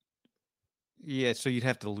 so you'd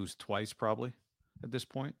have to lose twice probably at this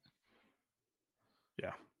point.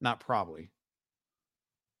 Yeah. Not probably.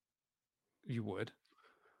 You would.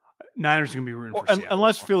 Niners are going to be rooting for Seattle.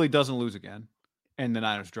 Unless Philly doesn't lose again and the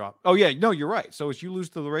Niners drop. Oh, yeah. No, you're right. So as you lose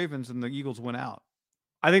to the Ravens and the Eagles win out.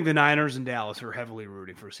 I think the Niners and Dallas are heavily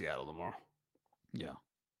rooting for Seattle tomorrow. Yeah.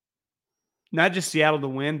 Not just Seattle to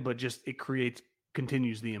win, but just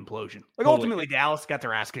continues the implosion. Like ultimately, Dallas got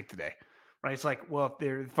their ass kicked today, right? It's like, well, if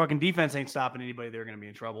their fucking defense ain't stopping anybody, they're going to be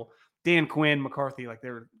in trouble. Dan Quinn, McCarthy, like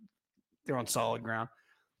they're on solid ground.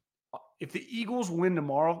 If the Eagles win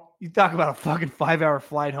tomorrow, you talk about a fucking 5-hour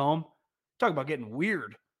flight home. Talk about getting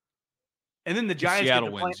weird. And then the Giants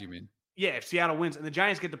Seattle wins, you mean? Yeah, if Seattle wins, and the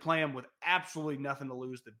Giants get to play them with absolutely nothing to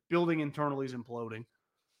lose. The building internally is imploding.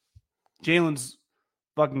 Jalen's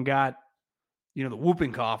fucking got, the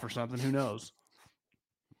whooping cough or something. Who knows?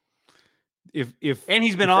 And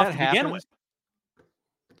he's been off to begin with.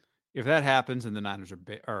 If that happens, and the Niners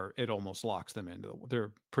it almost locks them into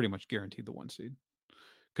they're pretty much guaranteed the 1 seed.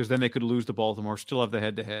 Because then they could lose to Baltimore, still have the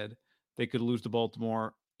head-to-head. They could lose to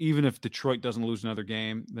Baltimore. Even if Detroit doesn't lose another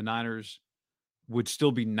game, the Niners would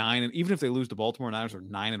still be 9. And even if they lose to Baltimore, Niners are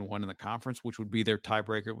 9-1 in the conference, which would be their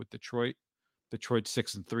tiebreaker with Detroit. Detroit's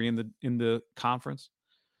 6-3 in the conference.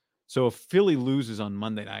 So if Philly loses on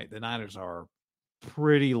Monday night, the Niners are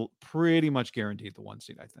pretty much guaranteed the 1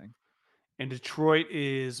 seed, I think. And Detroit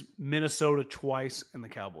is Minnesota twice and the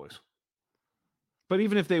Cowboys. But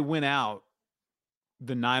even if they win out,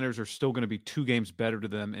 the Niners are still going to be 2 games better to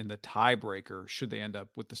them in the tiebreaker should they end up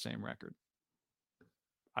with the same record.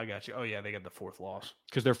 I got you. Oh, yeah, they got the 4th loss.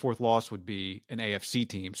 Because their 4th loss would be an AFC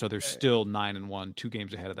team, so they're still 9-1, 2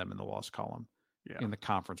 games ahead of them in the loss column in the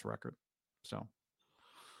conference record. So,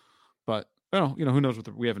 but, who knows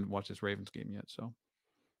we haven't watched this Ravens game yet, so.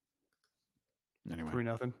 Anyway.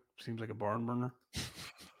 3-0. Seems like a barn burner.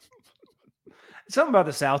 Something about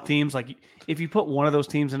the South teams, like if you put one of those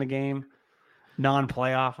teams in a game,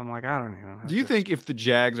 non-playoff, I'm like, I don't know. Do you think if the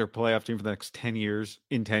Jags are a playoff team for the next 10 years,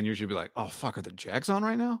 you'd be like, oh, fuck, are the Jags on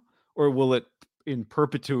right now? Or will it, in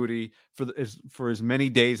perpetuity, for as many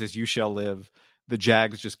days as you shall live, the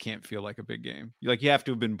Jags just can't feel like a big game? You have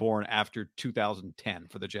to have been born after 2010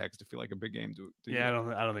 for the Jags to feel like a big game. I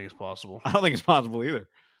don't think it's possible. I don't think it's possible either.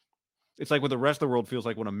 It's like what the rest of the world feels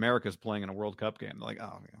like when America's playing in a World Cup game. They're like,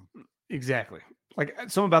 oh, yeah. Exactly. Like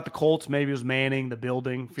something about the Colts, maybe it was Manning, the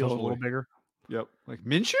building feels a little bigger. Yep. Like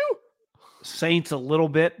Minshew? Saints a little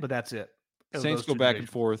bit, but that's it. Saints go back and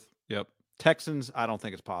forth. Yep. Texans, I don't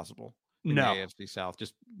think it's possible. In the AFC South.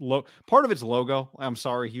 Just part of it's logo. I'm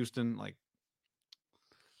sorry, Houston. Like,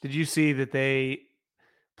 did you see that they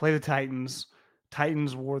play the Titans?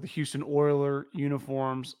 Titans wore the Houston Oilers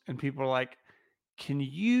uniforms, and people are like, "Can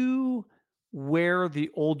you wear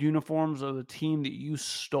the old uniforms of the team that you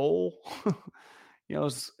stole?"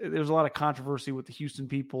 There's a lot of controversy with the Houston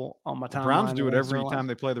people on my timeline. Browns do it every time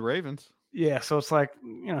they play the Ravens. Yeah, so it's like,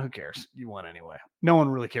 who cares? You won anyway. No one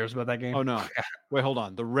really cares about that game. Oh, no. Wait, hold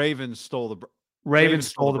on. The Ravens stole the Ravens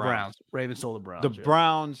stole the Browns. Ravens stole the Browns. The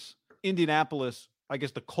Browns, Indianapolis, I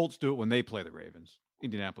guess the Colts do it when they play the Ravens.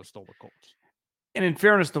 Indianapolis stole the Colts. And in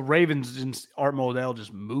fairness, the Ravens, Art Modell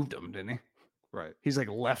just moved them, didn't he? Right. He's like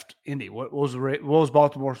left Indy. What was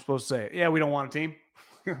Baltimore supposed to say? Yeah, we don't want a team.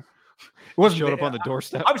 It wasn't showed up on the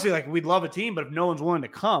doorstep. Obviously, like, we'd love a team, but if no one's willing to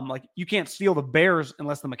come, like, you can't steal the Bears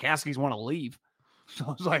unless the McCaskies want to leave.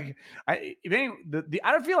 So it's like, I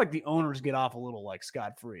don't feel like the owners get off a little like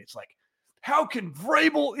scot free. It's like, how can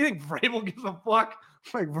Vrabel? You think Vrabel gives a fuck?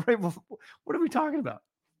 Like, Vrabel, what are we talking about?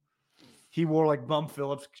 He wore like Bum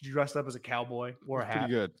Phillips, dressed up as a cowboy, wore a hat.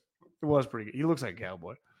 Pretty good. It was pretty good. He looks like a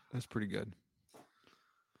cowboy. That's pretty good.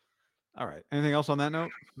 All right. Anything else on that note?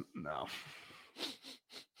 No.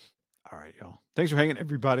 All right, y'all. Thanks for hanging,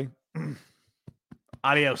 everybody.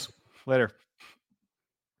 Adios. Later.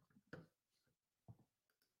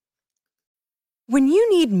 When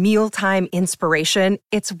you need mealtime inspiration,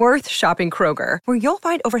 it's worth shopping Kroger, where you'll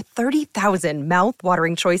find over 30,000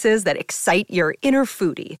 mouth-watering choices that excite your inner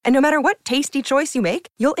foodie. And no matter what tasty choice you make,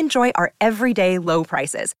 you'll enjoy our everyday low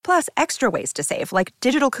prices, plus extra ways to save, like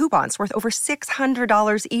digital coupons worth over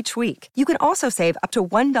 $600 each week. You can also save up to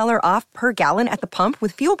 $1 off per gallon at the pump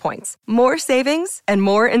with fuel points. More savings and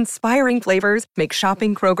more inspiring flavors make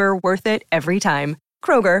shopping Kroger worth it every time.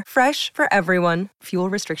 Kroger, fresh for everyone. Fuel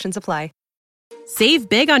restrictions apply. Save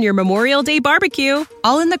big on your Memorial Day barbecue,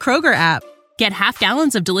 all in the Kroger app. Get half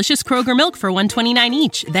gallons of delicious Kroger milk for $1.29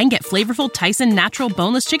 each. Then get flavorful Tyson natural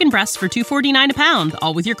boneless chicken breasts for $2.49 a pound,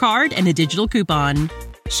 all with your card and a digital coupon.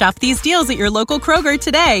 Shop these deals at your local Kroger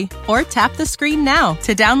today, or tap the screen now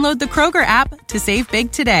to download the Kroger app to save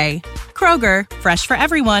big today. Kroger, fresh for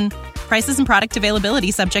everyone. Prices and product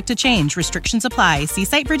availability subject to change. Restrictions apply. See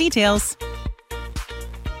site for details.